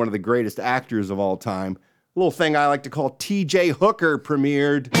 starring one of the greatest actors of all time. A little thing I like to call T.J. Hooker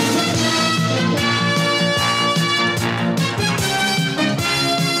premiered.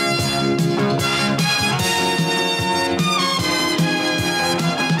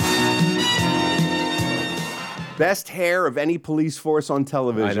 Best hair of any police force on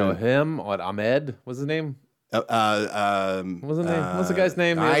television. I know him. What, Ahmed? What's his name? What's his name? What's the guy's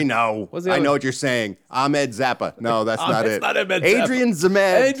name? I know. I know what you're saying. Ahmed Zappa. No, that's not it. It's not Ahmed Adrian Zamed.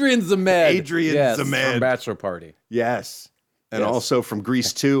 Adrian Yes, Zamed. from Bachelor Party. Yes. And also from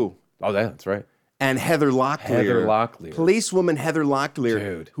Grease 2. Oh, that's right. And Heather Locklear. Heather Locklear. Policewoman Heather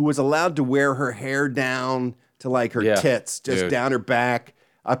Locklear, who was allowed to wear her hair down to like her tits, just down her back.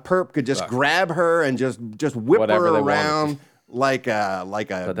 A perp could just grab her and just whip her around like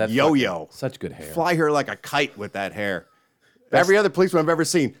a yo-yo. Such good hair. Fly her like a kite with that hair. Every other policeman I've ever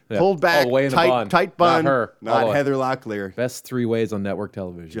seen, pulled back, tight bun. Not her. Not Heather Locklear. Best 3 ways on network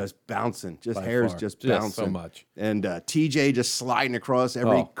television. Just bouncing. Hair's just bouncing. So much. And TJ just sliding across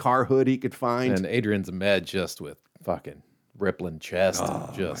every car hood he could find. And Adrian Zamed just with fucking rippling chest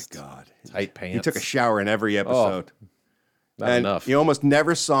and just tight pants. He took a shower in every episode. Not enough. You almost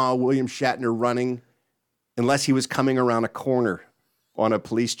never saw William Shatner running unless he was coming around a corner on a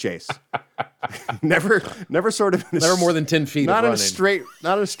police chase. never more than 10 feet. Not in a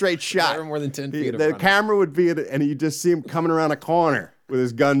straight shot. Never more than 10 feet. The camera would be at it, and you just see him coming around a corner with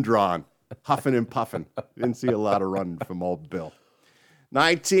his gun drawn, huffing and puffing. Didn't see a lot of running from old Bill.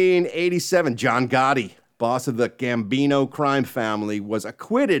 1987, John Gotti, boss of the Gambino crime family, was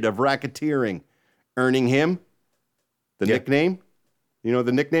acquitted of racketeering, earning him the nickname. You know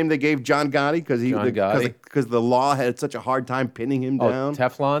the nickname they gave John Gotti because the law had such a hard time pinning him down.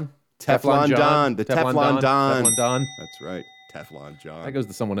 Teflon Don. The Teflon Don. Teflon Don. That's right. Teflon John. That goes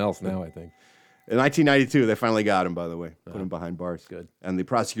to someone else now, I think. In 1992, they finally got him, by the way. Put him behind bars. Good. And the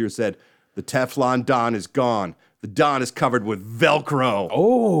prosecutor said, the Teflon Don is gone. The Don is covered with Velcro.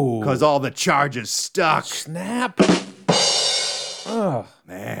 Oh. Because all the charges stuck. Snap. Oh,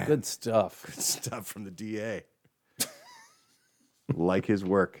 man. Good stuff. Good stuff from the DA. Like his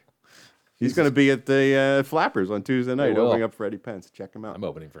work. He's going to be at the Flappers on Tuesday night, opening up for Eddie Pence. Check him out. I'm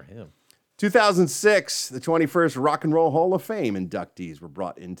opening for him. 2006, the 21st Rock and Roll Hall of Fame inductees were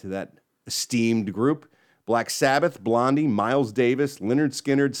brought into that esteemed group. Black Sabbath, Blondie, Miles Davis, Lynyrd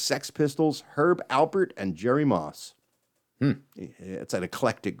Skynyrd, Sex Pistols, Herb Alpert, and Jerry Moss. It's an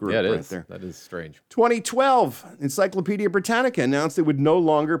eclectic group there. That is strange. 2012, Encyclopedia Britannica announced it would no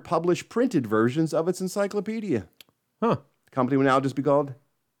longer publish printed versions of its encyclopedia. Huh. The company will now just be called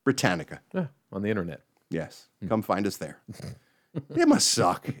Britannica. Yeah, on the internet. Yes. Come find us there. It must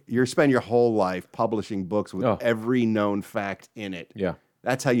suck. You spend your whole life publishing books with every known fact in it. Yeah.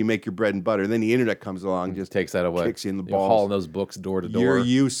 That's how you make your bread and butter. And then the internet comes along and just takes that away. Kicks you in the You're balls. hauling those books door to door. You're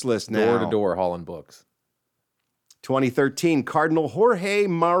useless now. Door to door hauling books. 2013, Cardinal Jorge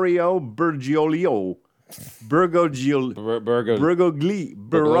Mario Bergoglio.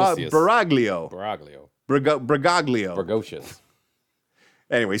 Bragocious.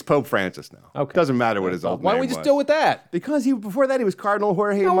 Anyways, Pope Francis now. Okay. Doesn't matter what his old name was. Why don't we just go with that? Because before that he was Cardinal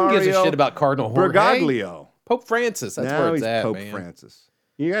Jorge No Mario one gives a shit about Cardinal Jorge. Bergoglio. Pope Francis. That's now where it's he's at, Pope man. Francis.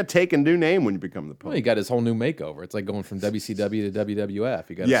 You got to take a new name when you become the Pope. Well, he got his whole new makeover. It's like going from WCW to WWF.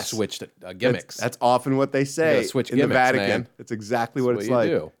 You got to switch to gimmicks. That's often what they say switch in gimmicks, the Vatican. man. That's exactly That's what it's what like.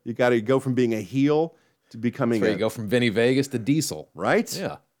 you do. You got to go from being a heel to becoming you go from Vinny Vegas to Diesel. Right?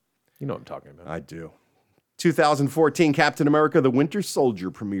 Yeah. You know what I'm talking about. I do. 2014, Captain America: The Winter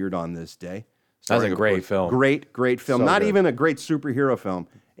Soldier premiered on this day. That's a great film. Great film. So Not good. even a great superhero film,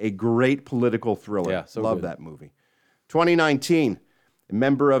 a great political thriller. Yeah, so Love good. that movie. 2019, a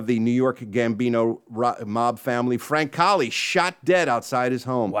member of the New York Gambino mob family, Frank Colli, shot dead outside his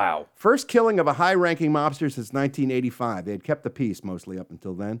home. Wow. First killing of a high-ranking mobster since 1985. They had kept the peace mostly up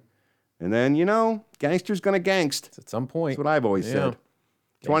until then. And then, gangster's gonna gangst. At some point. That's what I've always said.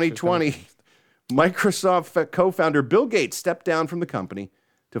 Gangster's 2020, Microsoft co-founder Bill Gates stepped down from the company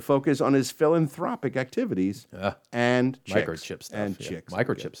to focus on his philanthropic activities and chicks. Microchip stuff. And yeah. chicks.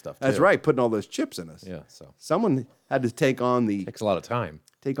 Microchip stuff, too. That's right, putting all those chips in us. Yeah, so. Someone had to take on the Takes a lot of time.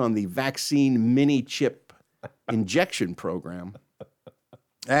 vaccine mini chip injection program.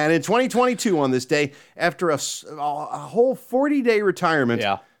 And in 2022, on this day, after a whole 40-day retirement,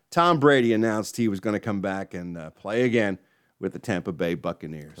 Tom Brady announced he was going to come back and play again with the Tampa Bay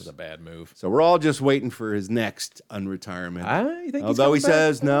Buccaneers. That was a bad move. So we're all just waiting for his next unretirement. You think Although he he's coming back?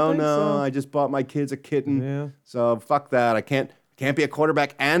 says, no, so. I just bought my kids a kitten. So fuck that. I can't be a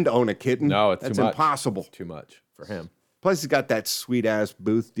quarterback and own a kitten. No, That's too much. impossible. Too much for him. Plus, he's got that sweet-ass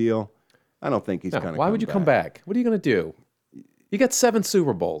Booth deal. I don't think he's going to Why would you come back? What are you going to do? You got 7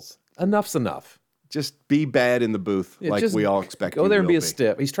 Super Bowls. Enough's enough. Just be bad in the booth like we all expect. Go there and be a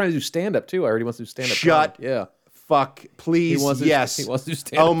stiff. He's trying to do stand-up, too. I heard he wants to do stand-up. Shut Yeah. Fuck, please, He wants yes. he wants to do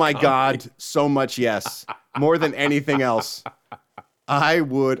stand-up Oh my comedy. God, so much yes. More than anything else.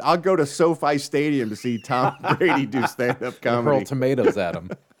 I'll go to SoFi Stadium to see Tom Brady do stand-up comedy. Hurl tomatoes at him.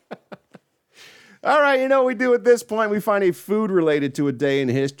 All right, you know what we do at this point? We find a food related to a day in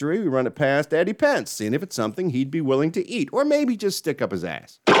history. We run it past Eddie Pence, seeing if it's something he'd be willing to eat, or maybe just stick up his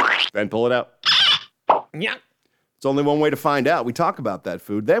ass. Then pull it out. Yeah. It's only one way to find out. We talk about that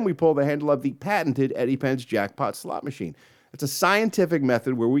food. Then we pull the handle of the patented Eddie Pence jackpot slot machine. It's a scientific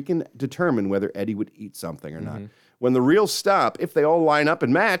method where we can determine whether Eddie would eat something or not. When the reels stop, if they all line up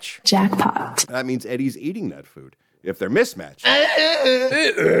and match, jackpot. That means Eddie's eating that food. If they're mismatched,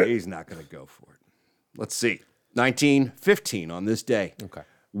 he's not going to go for it. Let's see. 1915 on this day. Okay.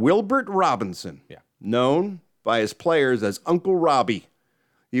 Wilbert Robinson, known by his players as Uncle Robbie.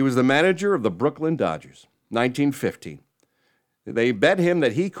 He was the manager of the Brooklyn Dodgers. 1915. They bet him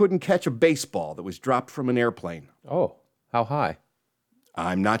that he couldn't catch a baseball that was dropped from an airplane. Oh, how high?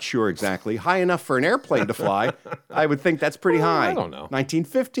 I'm not sure exactly. High enough for an airplane to fly. I would think that's pretty high. I don't know.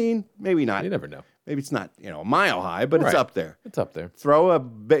 1915, maybe not. You never know. Maybe it's not, a mile high, but it's Right. up there. It's up there. Throw a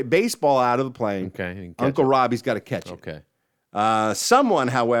baseball out of the plane. Okay. Uncle Robbie's got to catch it. Okay. Someone,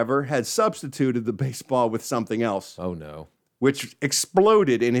 however, had substituted the baseball with something else. Oh, no. Which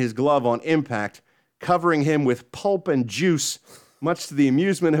exploded in his glove on impact, covering him with pulp and juice, much to the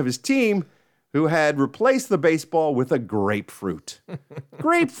amusement of his team, who had replaced the baseball with a grapefruit.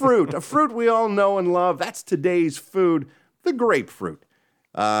 Grapefruit, a fruit we all know and love. That's today's food, the grapefruit.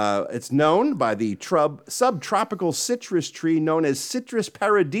 It's known by the subtropical citrus tree known as Citrus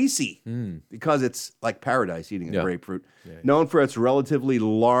paradisi, because it's like paradise eating a grapefruit. Known for its relatively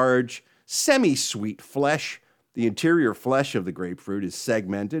large, semi-sweet flesh. The interior flesh of the grapefruit is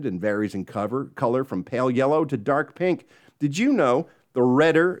segmented and varies in color from pale yellow to dark pink. Did you know the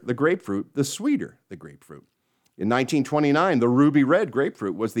redder the grapefruit, the sweeter the grapefruit? In 1929, the ruby red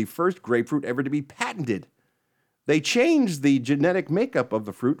grapefruit was the first grapefruit ever to be patented. They changed the genetic makeup of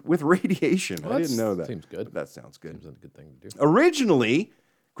the fruit with radiation. Well, I didn't know that. Seems good. That sounds good. Seems like a good thing to do. Originally,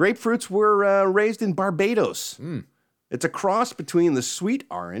 grapefruits were raised in Barbados. It's a cross between the sweet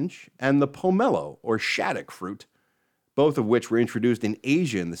orange and the pomelo, or shaddock fruit, both of which were introduced in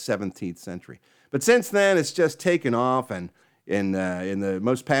Asia in the 17th century. But since then, it's just taken off, and in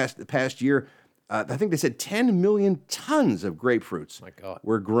the past year, I think they said 10 million tons of grapefruits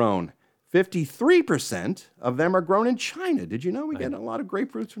were grown. 53% of them are grown in China. Did you know we get a lot of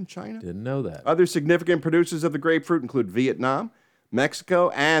grapefruits from China? Didn't know that. Other significant producers of the grapefruit include Vietnam, Mexico,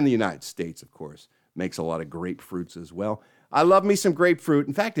 and the United States, of course. Makes a lot of grapefruits as well. I love me some grapefruit.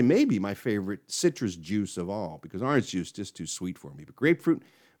 In fact, it may be my favorite citrus juice of all, because orange juice is just too sweet for me. But grapefruit,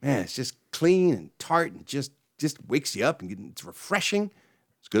 man, it's just clean and tart and just just wakes you up and it's refreshing.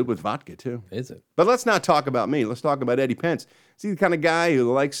 It's good with vodka, too. Is it? But let's not talk about me. Let's talk about Eddie Pence. Is he the kind of guy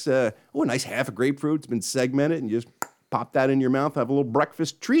who likes, a nice half a grapefruit? It's been segmented and you just pop that in your mouth, have a little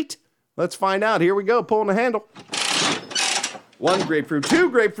breakfast treat? Let's find out. Here we go, pulling the handle. 1 grapefruit, 2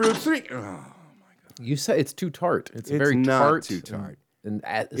 grapefruit, 3. Oh, my God. You said it's too tart. It's very not tart. too tart. And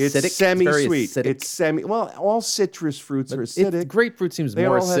It's acidic. semi-sweet. It's Well, all citrus fruits are acidic. Grapefruit seems They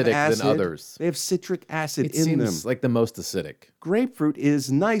more all have acidic acid. than others. They have citric acid It in them. seems like the most acidic. Grapefruit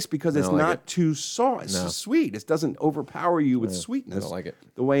is nice because it's don't like not it. too No. sweet. It doesn't overpower you with I sweetness. don't like it.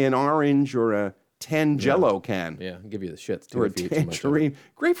 The way an orange or a Jello can. Yeah, I'll give you the shits too. Or a if you eat too much of it. tangerine.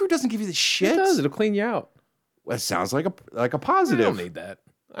 Grapefruit doesn't give you the shit. It does. It'll clean you out. Well, it sounds like a I positive. don't need that.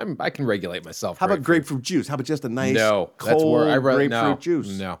 I can regulate myself. How about grapefruit juice? How about just a nice No, cold that's where I grapefruit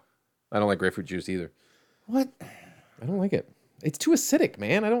juice? No, I don't like grapefruit juice either. What? I don't like it. It's too acidic,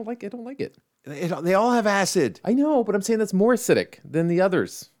 man. I don't like it. They all have acid. I know, but I'm saying that's more acidic than the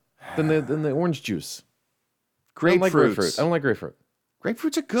others, than the orange juice. I don't like grapefruit. I don't like grapefruit.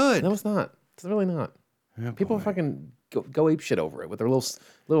 Grapefruits are good. No, it's not. It's really not. People fucking go ape shit over it with their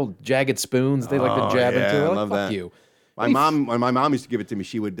little jagged spoons they like to jab into. I Like, love fuck that. you. When my mom used to give it to me,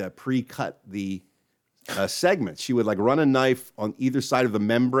 she would pre-cut the segments. She would like run a knife on either side of the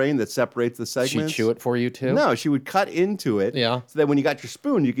membrane that separates the segments. She chew it for you too? No, she would cut into it. Yeah. So that when you got your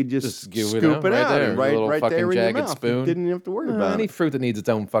spoon, you could just scoop it it out, out right there. and A little right fucking there in your jagged mouth. spoon. You didn't have to worry about Any it. fruit that needs its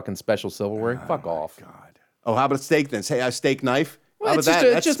own fucking special silverware, fuck off. God. Oh, how about a steak then? Say a steak knife. Well, How it's about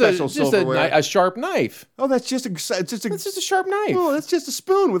just that? That's special silverware. a sharp knife. Oh, that's just a sharp knife. Oh, that's just a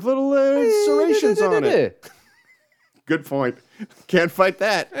spoon with little serrations on it. Good point. Can't fight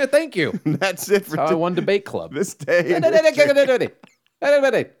that. Thank you. That's it for I won debate club. this day. The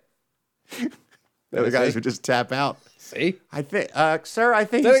other guys would just tap out. See? I think, sir, I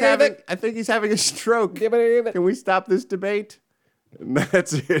think he's having a stroke. Can we stop this debate? And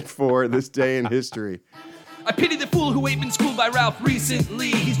that's it for this day in history. I pity the fool who ain't been schooled by Ralph recently.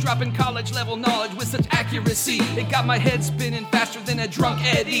 He's dropping college-level knowledge with such accuracy. It got my head spinning faster than a drunk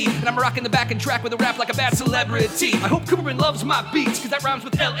Eddie. And I'm rocking the back and track with a rap like a bad celebrity. I hope Cooperman loves my beats, cause that rhymes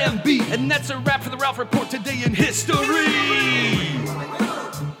with LMB. And that's a wrap for the Ralph Report today in history. 15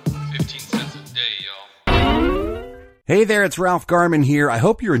 cents a day, y'all. Hey there, it's Ralph Garman here. I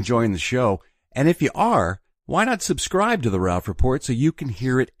hope you're enjoying the show. And if you are, why not subscribe to the Ralph Report so you can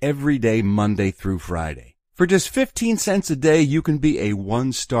hear it every day, Monday through Friday? For just 15 cents a day, you can be a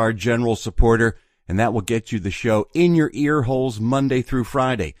one-star general supporter, and that will get you the show in your ear holes Monday through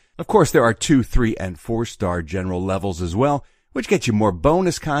Friday. Of course, there are 2, 3, and 4-star general levels as well, which get you more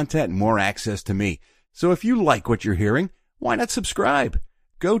bonus content and more access to me. So if you like what you're hearing, why not subscribe?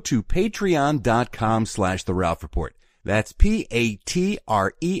 Go to patreon.com/The Ralph Report. That's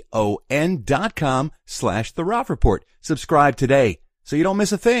patreon.com/The Ralph Report. Subscribe today so you don't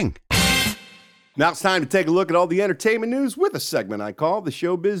miss a thing. Now it's time to take a look at all the entertainment news with a segment I call the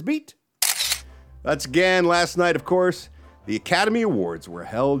Showbiz Beat. That's again last night, of course. The Academy Awards were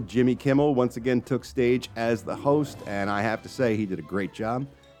held. Jimmy Kimmel once again took stage as the host, and I have to say he did a great job.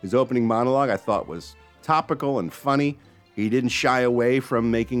 His opening monologue I thought was topical and funny. He didn't shy away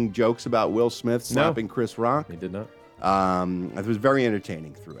from making jokes about Will Smith slapping Chris Rock. He did not. It was very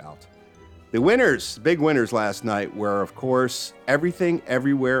entertaining throughout. The winners, big winners last night were, of course, Everything,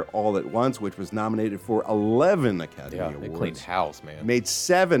 Everywhere, All at Once, which was nominated for 11 Academy Awards. They cleaned house, man. Made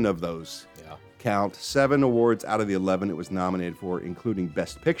 7 of those count. 7 awards out of the 11 it was nominated for, including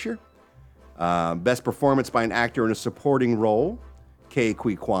Best Picture, Best Performance by an Actor in a Supporting Role, Ke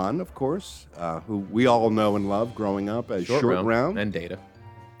Huy Quan, of course, who we all know and love growing up as Short Round. And Data.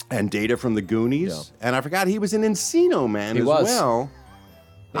 And Data from the Goonies. Yeah. And I forgot he was in Encino Man He as was. well.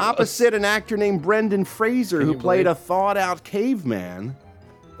 Opposite an actor named Brendan Fraser, who played a thawed-out caveman.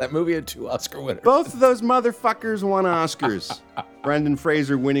 That movie had 2 Oscar winners. Both of those motherfuckers won Oscars. Brendan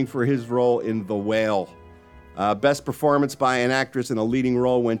Fraser winning for his role in The Whale. Best performance by an actress in a leading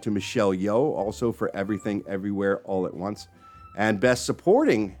role went to Michelle Yeoh, also for Everything, Everywhere, All at Once. And Best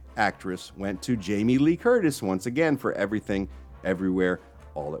Supporting Actress went to Jamie Lee Curtis, once again, for Everything, Everywhere,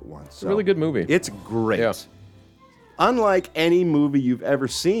 All at Once. It's a really good movie. It's great. Yeah. Unlike any movie you've ever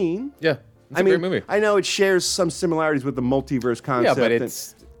seen. Yeah, it's a great movie. I know it shares some similarities with the multiverse concept. Yeah,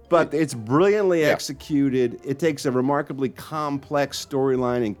 but it's brilliantly executed. It takes a remarkably complex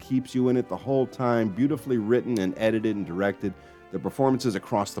storyline and keeps you in it the whole time. Beautifully written and edited and directed. The performances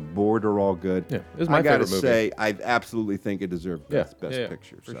across the board are all good. Yeah, it was my favorite movie. I gotta say, I absolutely think it deserved Best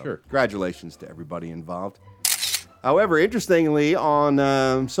Picture. For so sure. Congratulations to everybody involved. However, interestingly,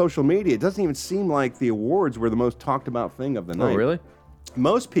 on social media, it doesn't even seem like the awards were the most talked about thing of the night. Oh, really?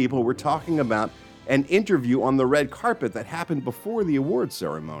 Most people were talking about an interview on the red carpet that happened before the award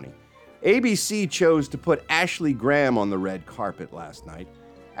ceremony. ABC chose to put Ashley Graham on the red carpet last night.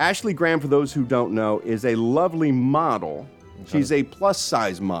 Ashley Graham, for those who don't know, is a lovely model. Okay. She's a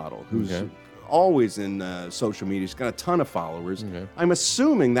plus-size model who's always in social media. She's got a ton of followers. Okay. I'm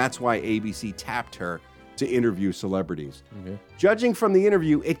assuming that's why ABC tapped her to interview celebrities. Okay. Judging from the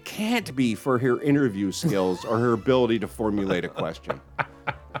interview, it can't be for her interview skills or her ability to formulate a question.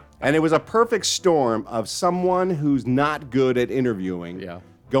 And it was a perfect storm of someone who's not good at interviewing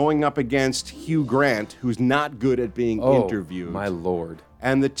going up against Hugh Grant, who's not good at being interviewed. My Lord.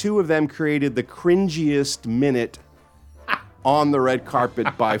 And the two of them created the cringiest minute on the red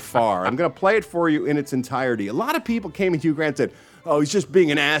carpet by far. I'm going to play it for you in its entirety. A lot of people came at Hugh Grant and said, oh, he's just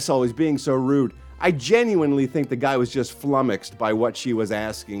being an asshole. He's being so rude. I genuinely think the guy was just flummoxed by what she was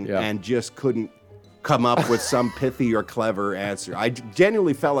asking and just couldn't come up with some pithy or clever answer. I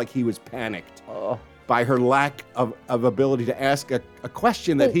genuinely felt like he was panicked by her lack of ability to ask a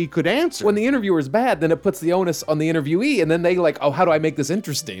question that he could answer. When the interviewer's bad, then it puts the onus on the interviewee, and then they like, oh, how do I make this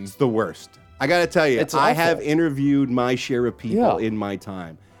interesting? It's the worst. I got to tell you, I have interviewed my share of people in my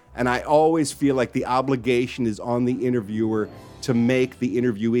time, and I always feel like the obligation is on the interviewer to make the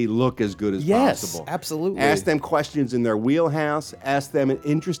interviewee look as good as possible. Yes, absolutely. Ask them questions in their wheelhouse. Ask them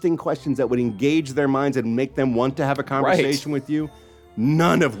interesting questions that would engage their minds and make them want to have a conversation with you,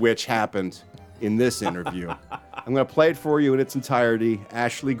 none of which happened in this interview. I'm going to play it for you in its entirety.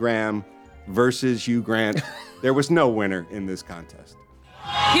 Ashley Graham versus Hugh Grant. There was no winner in this contest.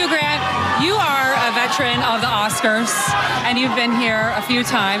 Hugh Grant, you are a veteran of the Oscars, and you've been here a few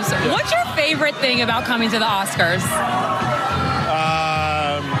times. What's your favorite thing about coming to the Oscars?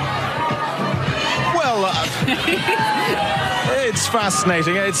 It's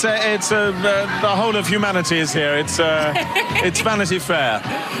fascinating. The whole of humanity is here. It's Vanity Fair.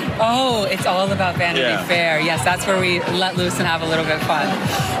 Oh, it's all about Vanity Fair. Yes, that's where we let loose and have a little bit of fun.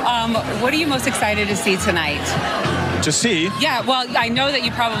 What are you most excited to see tonight? To see? Yeah, well, I know that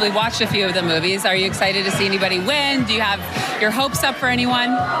you probably watched a few of the movies. Are you excited to see anybody win? Do you have your hopes up for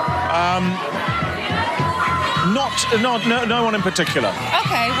anyone? No one in particular.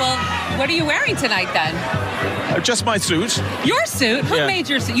 Okay, well, what are you wearing tonight then? Just my suit. Your suit? Who made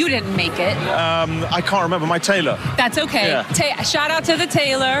your suit? You didn't make it. I can't remember. My tailor. That's okay. Yeah. Shout out to the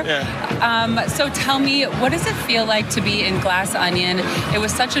tailor. Yeah. So tell me, what does it feel like to be in Glass Onion? It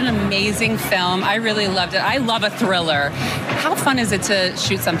was such an amazing film. I really loved it. I love a thriller. How fun is it to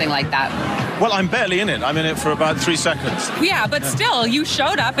shoot something like that? Well, I'm barely in it. I'm in it for about 3 seconds. Yeah, but still, you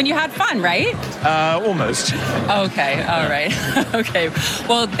showed up and you had fun, right? Almost. Okay, all right. Okay.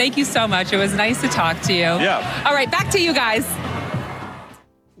 Well, thank you so much. It was nice to talk to you. Yeah. All right, back to you guys.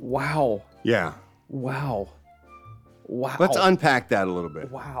 Wow. Yeah. Wow. Wow. Let's unpack that a little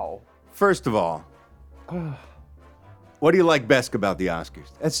bit. Wow. First of all, what do you like best about the Oscars?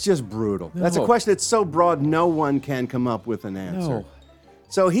 That's just brutal. No. That's a question that's so broad, no one can come up with an answer. No.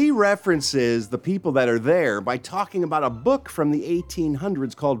 So he references the people that are there by talking about a book from the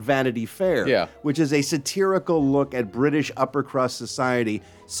 1800s called Vanity Fair, which is a satirical look at British upper crust society,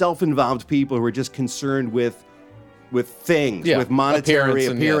 self-involved people who are just concerned with things, with monetary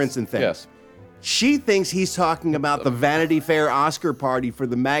appearance and things. Yes. She thinks he's talking about the Vanity Fair Oscar party for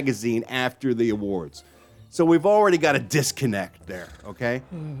the magazine after the awards. So we've already got a disconnect there, okay?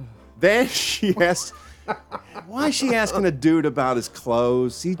 Then she asks, why is she asking a dude about his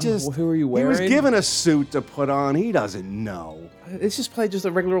clothes? He just, who are you wearing? He was given a suit to put on. He doesn't know. It's just probably just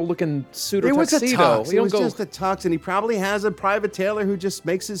a regular looking suit or it tuxedo. Was a tux. It was just a tux, and he probably has a private tailor who just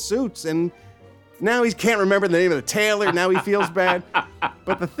makes his suits. And now he can't remember the name of the tailor. Now he feels bad.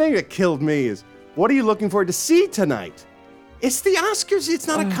 But the thing that killed me is, what are you looking forward to see tonight? It's the Oscars. It's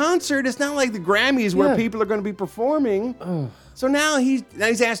not a concert. It's not like the Grammys where people are going to be performing. So now he's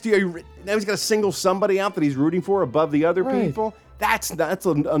asked you. Now he's got to single somebody out that he's rooting for above the other people. That's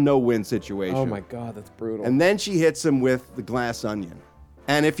a no-win situation. Oh my God, that's brutal. And then she hits him with the Glass Onion.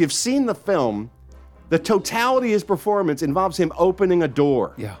 And if you've seen the film, the totality of his performance involves him opening a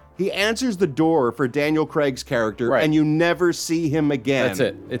door. Yeah. He answers the door for Daniel Craig's character, and you never see him again. That's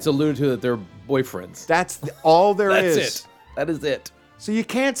it. It's alluded to that they're boyfriends. That's all there is. That's it. That is it. So you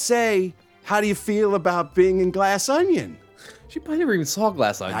can't say, how do you feel about being in Glass Onion? She probably never even saw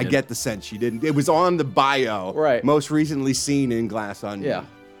Glass Onion. I get the sense she didn't. It was on the bio. Right. Most recently seen in Glass Onion. Yeah.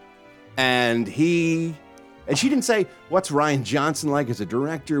 And she didn't say, what's Ryan Johnson like as a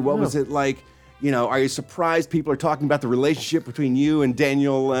director? What was it like? You know, are you surprised people are talking about the relationship between you and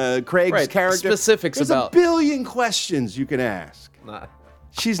Daniel Craig's character? Specifics There's about. a billion questions you can ask.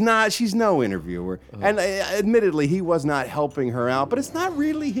 She's no interviewer. And admittedly, he was not helping her out, but it's not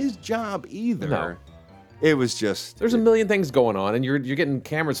really his job either. No. It was just... There's a million things going on, and you're getting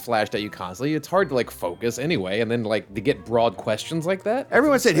cameras flashed at you constantly. It's hard to, like, focus anyway, and then, like, to get broad questions like that.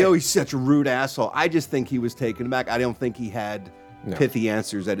 Everyone said, he's such a rude asshole. I just think he was taken aback. I don't think he had pithy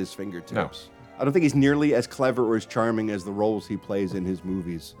answers at his fingertips. No. I don't think he's nearly as clever or as charming as the roles he plays in his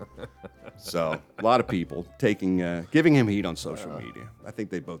movies. So, a lot of people giving him heat on social media. I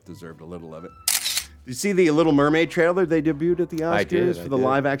think they both deserved a little of it. Did you see the Little Mermaid trailer they debuted at the Oscars for the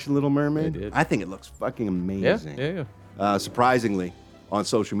live-action Little Mermaid? I did. I think it looks fucking amazing. Yeah. Surprisingly, on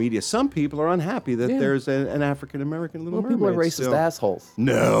social media, some people are unhappy that there's an African-American Little Mermaid. People are racist assholes.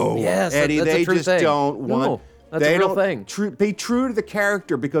 No. Yes, Eddie, that's they a true just thing. don't want... No, that's a real thing. Be true to the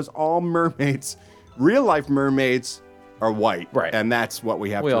character because all mermaids, real-life mermaids, are white. Right. And that's what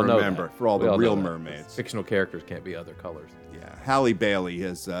we have to all know remember that. for all We the all real know that. mermaids. Fictional characters can't be other colors. Yeah, Halle Bailey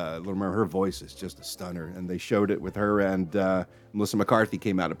is Little Mermaid. Her voice is just a stunner, and they showed it with her, and Melissa McCarthy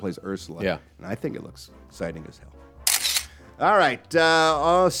came out and plays Ursula. Yeah. And I think it looks exciting as hell. All right,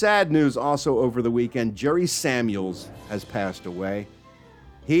 sad news also over the weekend. Jerry Samuels has passed away.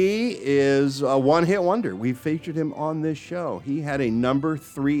 He is a one-hit wonder. We featured him on this show. He had a number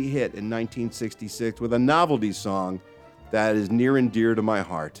 3 hit in 1966 with a novelty song that is near and dear to my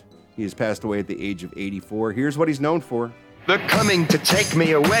heart. He has passed away at the age of 84. Here's what he's known for. They're coming to take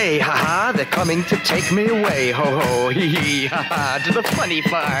me away, ha-ha. They're coming to take me away, ho-ho, hee-hee, ha-ha. To the funny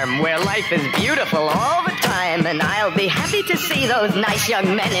farm where life is beautiful all the time. And I'll be happy to see those nice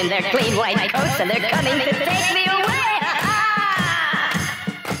young men in their clean white coats. And they're coming to take me away, ha-ha.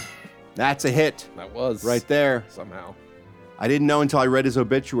 That's a hit. That was. Right there. Somehow. I didn't know until I read his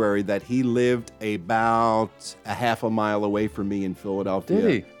obituary that he lived about a half a mile away from me in Philadelphia.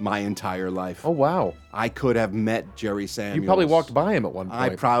 Did he? My entire life. Oh, wow. I could have met Jerry Samuels. You probably walked by him at one point.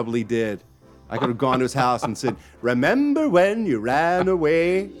 I probably did. I could have gone to his house and said, "Remember when you ran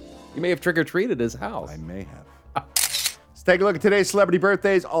away?" You may have trick-or-treated his house. I may have. Let's take a look at today's celebrity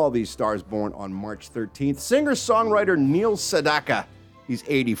birthdays. All these stars born on March 13th. Singer-songwriter Neil Sedaka. He's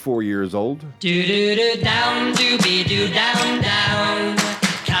 84 years old. Do-do-do down, do-be-do down, down.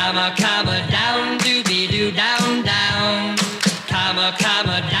 Comma, down, do-be-do down, down. Comma,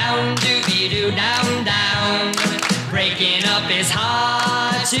 down, do-be-do down, down. Breaking up is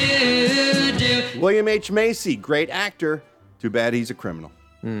hard to do. William H. Macy, great actor. Too bad he's a criminal.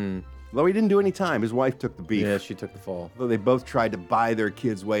 Though he didn't do any time, his wife took the beef. Yeah, she took the fall. Though they both tried to buy their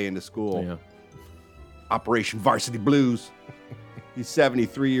kids' way into school. Yeah. Operation Varsity Blues. He's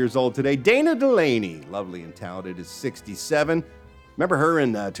 73 years old today. Dana Delaney, lovely and talented, is 67. Remember her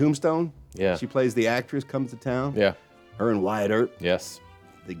in Tombstone? Yeah. She plays the actress, comes to town. Yeah. Her and Wyatt Earp. Yes.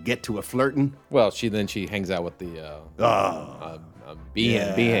 They get to a flirting. Well, she hangs out with the Yeah,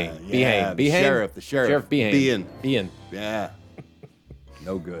 Behane. the sheriff. Sheriff Behane. Behan. Yeah.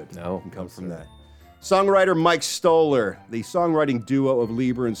 No good. No. Can come from that. Songwriter Mike Stoller, the songwriting duo of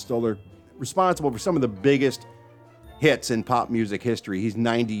Lieber and Stoller, responsible for some of the biggest hits in pop music history. He's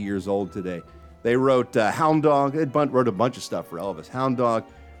 90 years old today. They wrote Hound Dog. They wrote a bunch of stuff for Elvis. Hound Dog,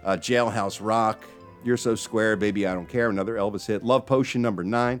 Jailhouse Rock, You're So Square, Baby I Don't Care, another Elvis hit. Love Potion number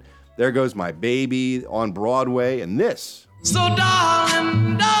 9. There Goes My Baby on Broadway. And this. So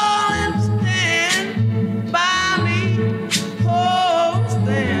darling, stand by me. Oh,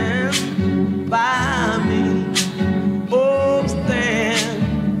 stand by me. Oh, stand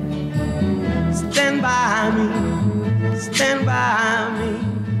by me. Stand by me.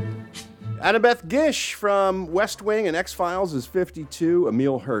 Annabeth Gish from West Wing and X-Files is 52.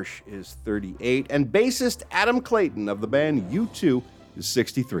 Emile Hirsch is 38. And bassist Adam Clayton of the band U2 is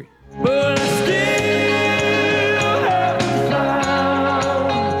 63. But I still haven't found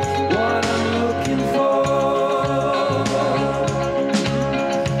what I'm looking for.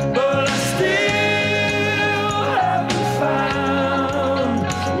 But I still haven't found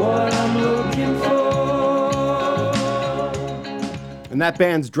what I'm looking for. And that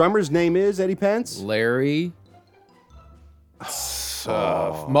band's drummer's name is Eddie Pence? Larry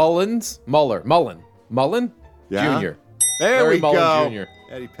Mullen? Yeah. Jr. There Larry we Mullen go. Jr.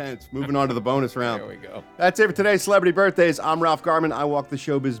 Eddie Pence. Moving on to the bonus round. There we go. That's it for today's Celebrity Birthdays. I'm Ralph Garman. I walk the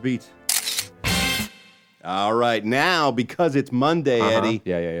showbiz beat. All right. Now, because it's Monday, Eddie.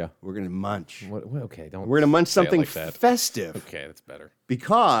 Yeah. We're going to munch. Okay, don't. We're going to munch say it something like that. festive. Okay, that's better.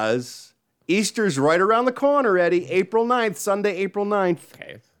 Because Easter's right around the corner, Eddie. April 9th, Sunday, April 9th.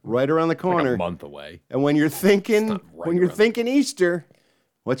 Okay. Right around the corner. Like a month away. And when you're thinking, Easter,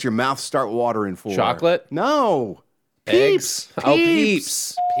 what's your mouth start watering for? Chocolate? No. Eggs? Peeps. Oh,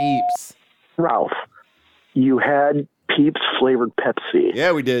 Peeps. Peeps. Ralph, you had Peeps flavored Pepsi.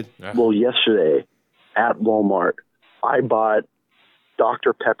 Yeah, we did. Well, yesterday at Walmart, I bought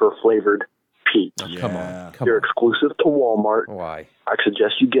Dr. Pepper flavored Peeps. Come on. They're exclusive to Walmart. Why? I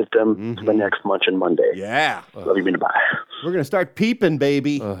suggest you get them for the next Munchin' Monday. Yeah. Love you, bye. We're going to start peeping,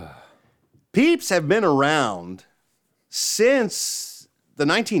 baby. Peeps have been around since the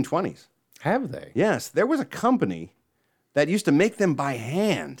 1920s. Have they? Yes. There was a company that used to make them by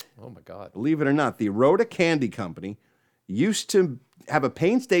hand. Oh, my God. Believe it or not, the Rhoda Candy Company used to have a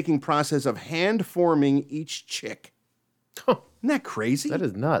painstaking process of hand forming each chick. Isn't that crazy? That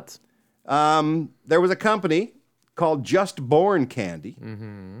is nuts. There was a company called Just Born Candy.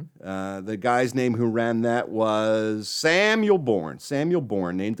 Mm-hmm. The guy's name who ran that was Samuel Bourne. Samuel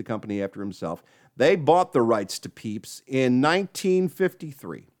Bourne named the company after himself. They bought the rights to Peeps in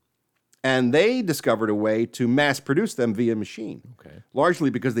 1953. And they discovered a way to mass produce them via machine. Okay. Largely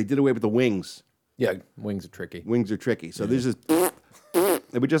because they did away with the wings. Yeah, wings are tricky. Wings are tricky. So there's this,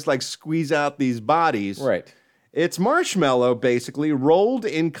 they would just like squeeze out these bodies. Right. It's marshmallow, basically, rolled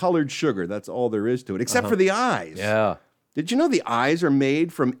in colored sugar. That's all there is to it, except for the eyes. Yeah. Did you know the eyes are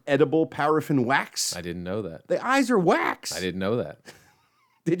made from edible paraffin wax? I didn't know that. The eyes are wax. I didn't know that.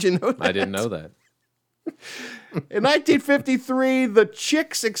 Did you know that? I didn't know that. In 1953, the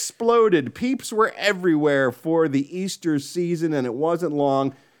chicks exploded. Peeps were everywhere for the Easter season, and it wasn't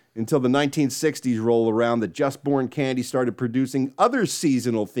long until the 1960s rolled around that Just Born Candy started producing other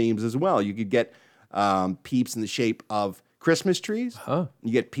seasonal themes as well. You could get Peeps in the shape of Christmas trees. Huh.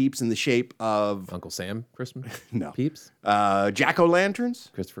 You get Peeps in the shape of... Uncle Sam Christmas? No. Peeps?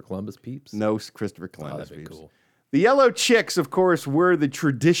 Jack-o'-lanterns? Christopher Columbus Peeps? No, Christopher Columbus that'd be Peeps. cool. The yellow chicks, of course, were the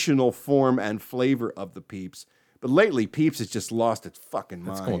traditional form and flavor of the Peeps. But lately, Peeps has just lost its fucking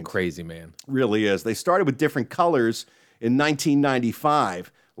mind. It's going crazy, man. Really is. They started with different colors in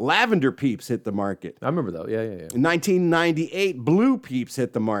 1995. Lavender Peeps hit the market. I remember though. Yeah. In 1998, blue Peeps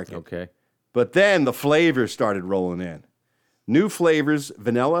hit the market. Okay. But then the flavors started rolling in. New flavors,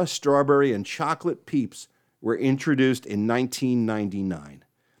 vanilla, strawberry, and chocolate Peeps were introduced in 1999.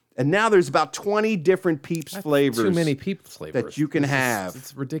 And now there's about 20 different Peeps flavors. Too many Peep flavors that you can have.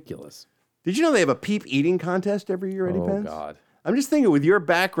 It's ridiculous. Did you know they have a Peep eating contest every year, Eddie Pence? Oh, God. I'm just thinking with your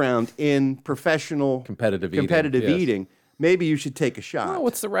background in professional competitive eating, maybe you should take a shot. Oh,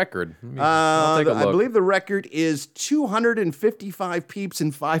 what's the record? I'll take a look. I believe the record is 255 Peeps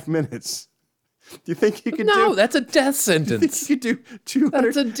in 5 minutes. Do you think you could do? No, that's a death sentence. You could do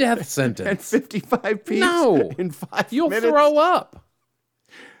 200. That's a death sentence. And 55 Peeps in 5 minutes. You'll throw up.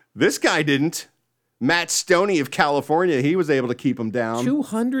 This guy didn't. Matt Stoney of California, he was able to keep him down.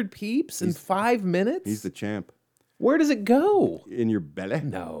 200 Peeps in 5 minutes? He's the champ. Where does it go? In your belly.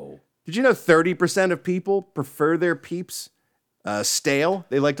 No. Did you know 30% of people prefer their Peeps stale?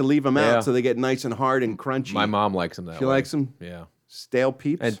 They like to leave them out so they get nice and hard and crunchy. My mom likes them that way. She likes them? Yeah. Stale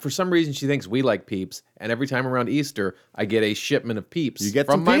Peeps? And for some reason, she thinks we like Peeps. And every time around Easter, I get a shipment of Peeps You get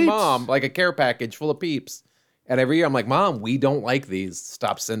from some my Peeps. mom, like a care package full of Peeps. And every year, I'm like, Mom, we don't like these.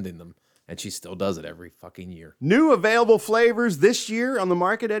 Stop sending them. And she still does it every fucking year. New available flavors this year on the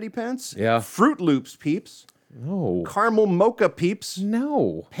market, Eddie Pence? Yeah. Fruit Loops Peeps. No. Caramel Mocha Peeps.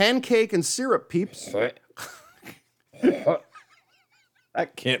 No. Pancake and Syrup Peeps. That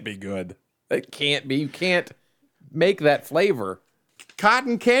can't be good. That can't be. You can't make that flavor.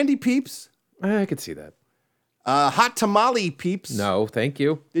 Cotton Candy Peeps. I could see that. Hot Tamale Peeps. No, thank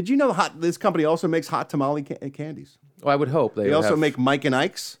you. Did you know this company also makes hot tamale candies? Well, I would hope. They also make Mike and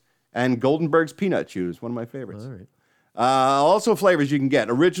Ike's and Goldenberg's Peanut Chews, one of my favorites. All right. Also flavors you can get.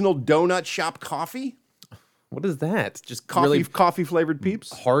 Original Donut Shop Coffee. What is that? Just coffee flavored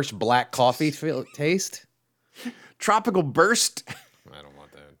Peeps. Harsh black coffee taste. Tropical Burst. I don't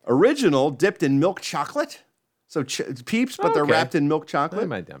want that. Original dipped in milk chocolate. So Peeps, but they're wrapped in milk chocolate. That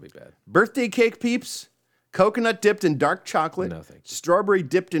might not be bad. Birthday cake Peeps. Coconut dipped in dark chocolate. No, thank you. Strawberry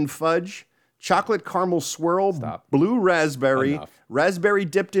dipped in fudge. Chocolate caramel swirl. Stop. Blue raspberry. Enough. Raspberry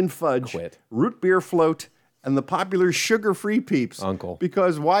dipped in fudge. Quit. Root beer float. And the popular sugar-free Peeps. Uncle.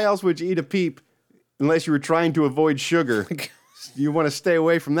 Because why else would you eat a Peep unless you were trying to avoid sugar? You want to stay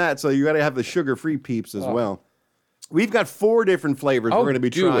away from that, so you got to have the sugar-free Peeps as well. We've got 4 different flavors we're going to be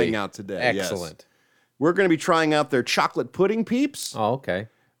trying out today. Excellent. Yes. We're going to be trying out their chocolate pudding Peeps. Oh, okay.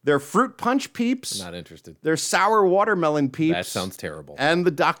 Their fruit punch Peeps. Not interested. Their sour watermelon Peeps. That sounds terrible. And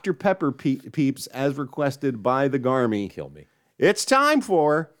the Dr. Pepper Peeps as requested by the Garmy. Kill me. It's time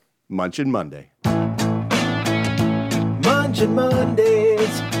for Munchin' Monday. Munchin'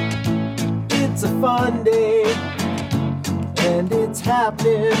 Mondays. It's a fun day. And it's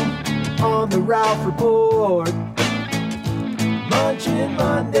happening on the Ralph Report. Munchin'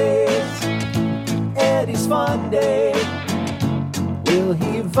 Mondays. Eddie's fun day. Will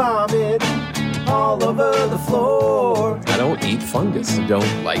he vomit all over the floor? I don't eat fungus. I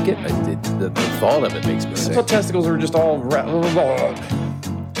don't like it. The thought of it makes me sick. I thought testicles are just all...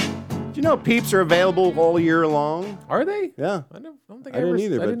 Do you know Peeps are available all year long? Are they? Yeah. I don't think I didn't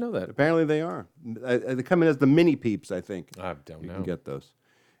either. I but didn't know that. Apparently they are. They come in as the mini Peeps, I think. I don't know. You can get those.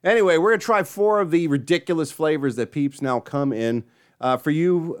 Anyway, we're going to try 4 of the ridiculous flavors that Peeps now come in. For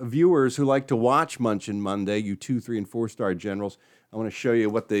you viewers who like to watch Munchin Monday, you 2, 3, and 4-star generals, I want to show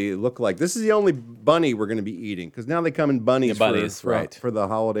you what they look like. This is the only bunny we're going to be eating, because now they come in bunnies, for the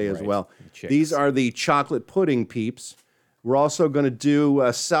holiday as well. These are the chocolate pudding Peeps. We're also going to do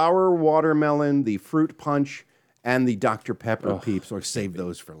sour watermelon, the fruit punch, and the Dr. Pepper Peeps, or save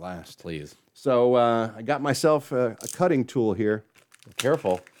those for last. Please. So I got myself a cutting tool here.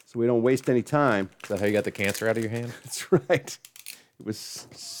 Careful. So we don't waste any time. Is that how you got the cancer out of your hand? That's right. It was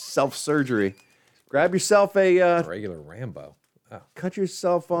self-surgery. Grab yourself a... regular Rambo. Oh. Cut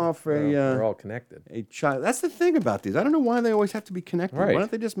yourself off a... they're all connected. That's the thing about these. I don't know why they always have to be connected. Right. Why don't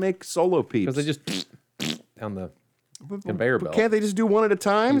they just make solo Peeps? Because they just down the conveyor belt. Can't they just do one at a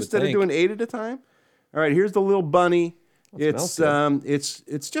time instead of doing 8 at a time? All right, here's the little bunny. It's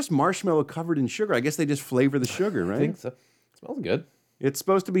just marshmallow covered in sugar. I guess they just flavor the sugar, right? I think so. It smells good. It's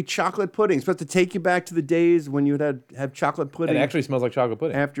supposed to be chocolate pudding. It's supposed to take you back to the days when you would have chocolate pudding. It actually smells like chocolate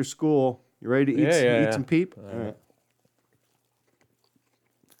pudding. After school. You ready to eat some Peep? All right.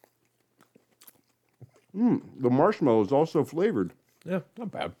 The marshmallow is also flavored. Yeah, not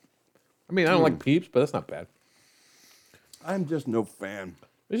bad. I mean, I don't like Peeps, but that's not bad. I'm just no fan.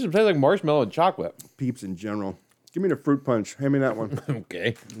 It just tastes like marshmallow and chocolate. Peeps in general. Give me the fruit punch. Hand me that one.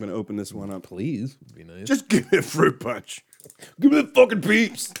 Okay. I'm going to open this one up. Please. Would be nice. Just give me a fruit punch. Give me the fucking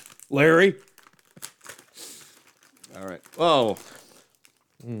Peeps, Larry. All right. Oh.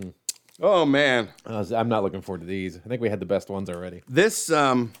 Oh, man. I'm not looking forward to these. I think we had the best ones already. This,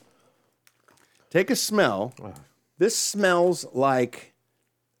 take a smell. This smells like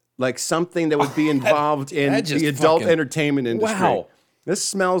something that would be involved in the adult entertainment industry. Wow. This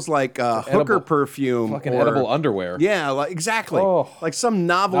smells like hooker perfume. Fucking edible underwear. Yeah, exactly. Oh, like some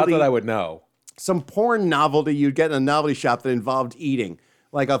novelty. Not that I would know. Some porn novelty you'd get in a novelty shop that involved eating.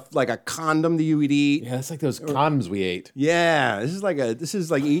 Like a condom that you would eat. Yeah, it's like those condoms we ate. Yeah, this is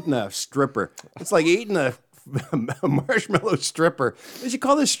like eating a stripper. It's like eating a marshmallow stripper. They should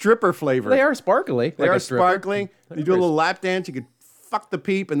call this stripper flavor. They are sparkly. They are sparkling. You do a little lap dance. You could fuck the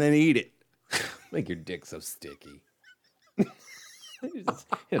Peep and then eat it. Make your dick so sticky. You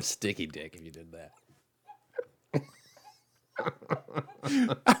have sticky dick if you did that.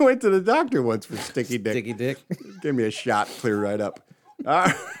 I went to the doctor once for sticky dick. Sticky dick? Give me a shot, clear right up. All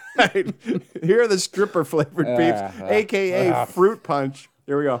right. Here are the stripper flavored Peeps, a.k.a. fruit punch.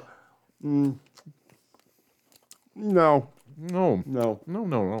 Here we go. No. No. No. No.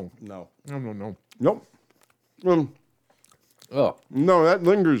 No. No. Nope. Oh. No, that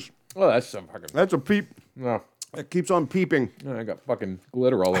lingers. Oh, that's some fucking... That's a Peep. No. That keeps on peeping. No, I got fucking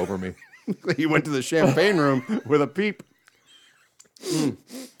glitter all over me. You went to the champagne room with a Peep.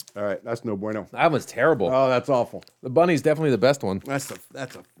 All right, that's no bueno. That was terrible. Oh, that's awful. The bunny's definitely the best one. That's a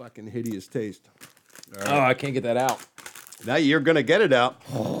fucking hideous taste. Right. Oh, I can't get that out. Now you're gonna get it out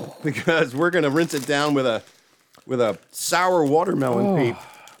because we're gonna rinse it down with a sour watermelon Peep.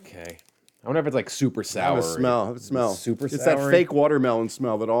 Okay. I wonder if it's like super sour. Have a smell. Super sour. It's that fake watermelon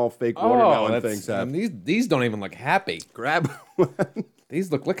smell that all fake watermelon things have. These don't even look happy. Grab one.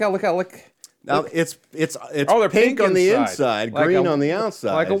 These look. Now it's they're pink on the inside, like green on the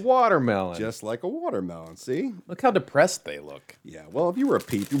outside. Like a watermelon. Just like a watermelon, see? Look how depressed they look. Yeah, well, if you were a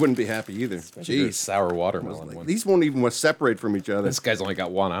Peep, you wouldn't be happy either. Jeez. Sour watermelon one. These won't even separate from each other. This guy's only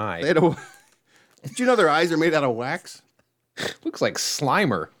got one eye. Did you know their eyes are made out of wax? Looks like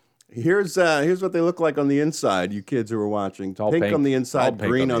Slimer. Here's what they look like on the inside, you kids who are watching. It's all pink on the inside,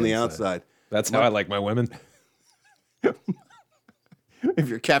 green on the outside. That's how I like my women. If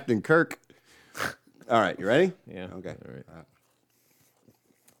you're Captain Kirk. All right, you ready? Yeah. Okay. All right.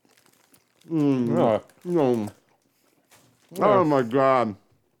 Oh my God.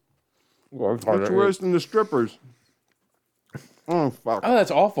 It's worse than the strippers. Oh, fuck. Oh,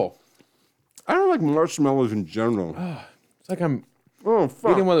 that's awful. I don't like marshmallows in general. It's like I'm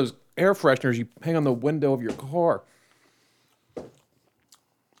eating one of those air fresheners you hang on the window of your car.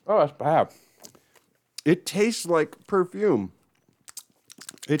 Oh, that's bad. It tastes like perfume.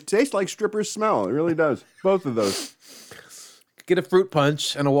 It tastes like strippers smell. It really does. Both of those. Get a fruit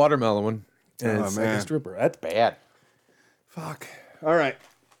punch and a watermelon one. And it's like a stripper. That's bad. Fuck. All right.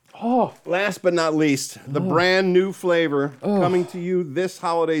 Oh. Last but not least, the brand new flavor coming to you this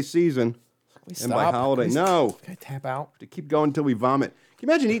holiday season. And by holiday, no. Can I tap out? To keep going until we vomit. Can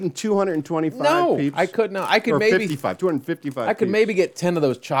you imagine eating 225 No, Peeps? I could not. I could or maybe 255 I could Peeps. maybe get 10 of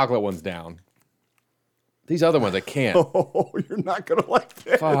those chocolate ones down. These other ones I can't. Oh, you're not gonna like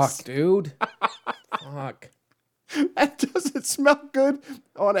this. Fuck, dude. Fuck. That doesn't smell good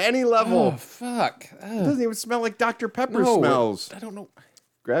on any level. Oh, fuck. It doesn't even smell like Dr. Pepper No, smells. I don't know.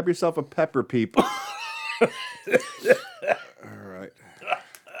 Grab yourself a pepper peep. All right.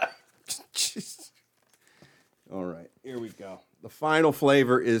 All right, here we go. The final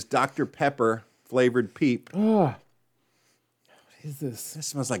flavor is Dr. Pepper flavored peep. Oh. What is this? This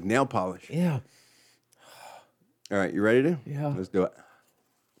smells like nail polish. Yeah. All right, you ready to? Yeah. Let's do it.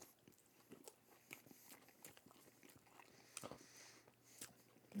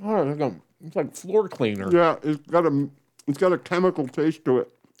 Oh, it's like floor cleaner. Yeah, it's got a chemical taste to it.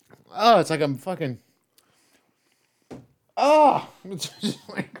 Oh, it's like I'm fucking. Oh, it's just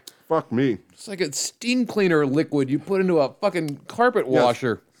like. Fuck me. It's like a steam cleaner liquid you put into a fucking carpet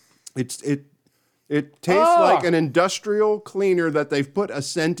washer. It tastes like an industrial cleaner that they've put a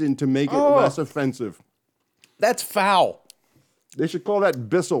scent in to make it less offensive. That's foul. They should call that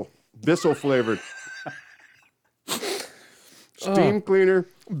Bissell flavored. Steam cleaner,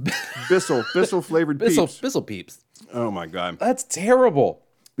 Bissell flavored Peeps. Bissell Peeps. Oh my God. That's terrible.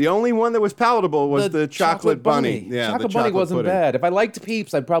 The only one that was palatable was the chocolate bunny. Yeah, chocolate the bunny wasn't pudding. bad. If I liked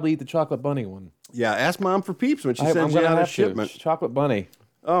Peeps, I'd probably eat the chocolate bunny one. Yeah, ask Mom for Peeps when she I'm sends you gonna out a have to. shipment. Chocolate bunny.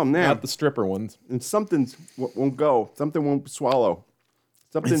 Oh man, Not the stripper ones. and something won't go. Something won't swallow.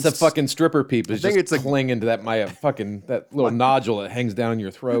 It's the fucking stripper Peep. It's think just it's clinging to that that little nodule that hangs down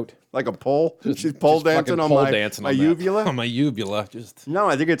your throat. like a pole. She's pole dancing on my uvula. On my uvula. Just No,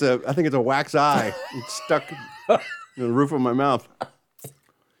 I think it's a wax eye. It's stuck in the roof of my mouth.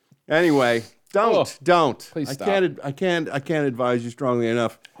 Anyway, don't. Please stop. I can't advise you strongly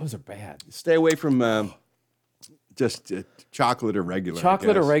enough. Those are bad. Stay away from just chocolate or regular.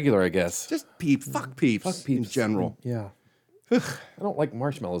 Chocolate I or guess. regular, I guess. Just Peeps. Fuck Peeps. Fuck Peeps in general. Yeah. I don't like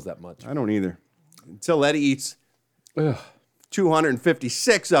marshmallows that much. I don't either. Until Eddie eats Ugh.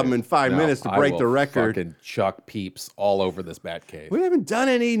 256 of them in 5 minutes to break the record. Fucking chuck Peeps all over this bat cave. We haven't done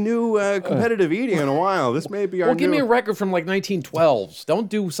any new competitive eating in a while. This may be our Well, give new... me a record from like 1912s. Don't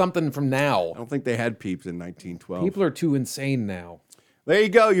do something from now. I don't think they had Peeps in 1912. People are too insane now. There you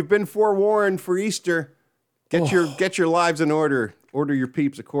go. You've been forewarned for Easter. Get your lives in order. Order your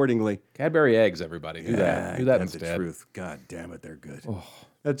Peeps accordingly. Cadbury eggs, everybody. Do that. Do that That's instead. the truth. God damn it, they're good.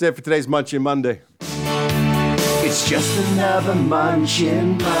 That's it for today's Munchin' Monday. It's just another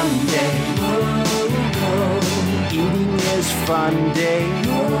Munchin' Monday. Eating is fun day.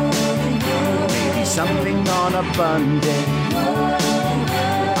 Maybe something on a bun day.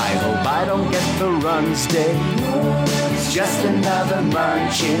 I hope I don't get the runs day. It's just another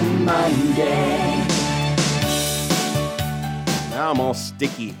Munchin' Monday. Now I'm all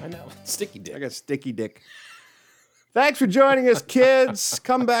sticky. I know. Sticky dick. I got sticky dick. Thanks for joining us, kids.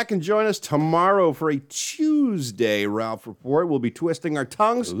 Come back and join us tomorrow for a Tuesday Ralph Report. We'll be twisting our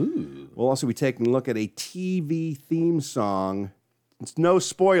tongues. Ooh. We'll also be taking a look at a TV theme song. It's no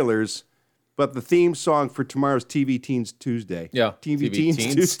spoilers, but the theme song for tomorrow's TV Teens Tuesday. Yeah. TV Teens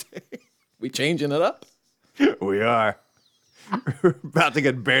Tuesday. We changing it up? We are. We're about to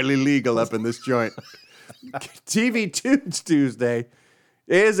get barely legal up in this joint. TV Tunes Tuesday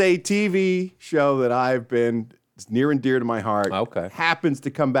is a TV show that it's near and dear to my heart. Okay. Happens to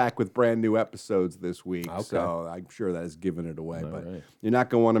come back with brand new episodes this week. Okay. So I'm sure that has given it away, but you're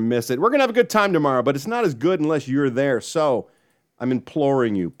not going to want to miss it. We're going to have a good time tomorrow, but it's not as good unless you're there. So I'm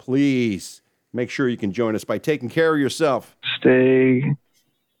imploring you, please make sure you can join us by taking care of yourself. Stay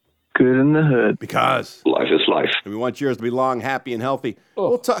good in the hood. Because life is life. we want yours to be long, happy, and healthy. Oh.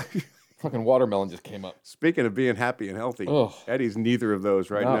 We'll talk. Fucking watermelon just came up. Speaking of being happy and healthy, Ugh. Eddie's neither of those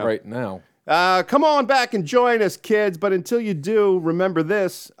right Not now. right now. Come on back and join us, kids. But until you do, remember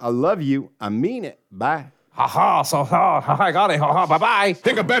this. I love you. I mean it. Bye. Ha I got it. Bye-bye.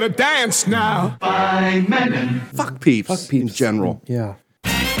 Think I better dance now. Fuck Peeps in general. Yeah.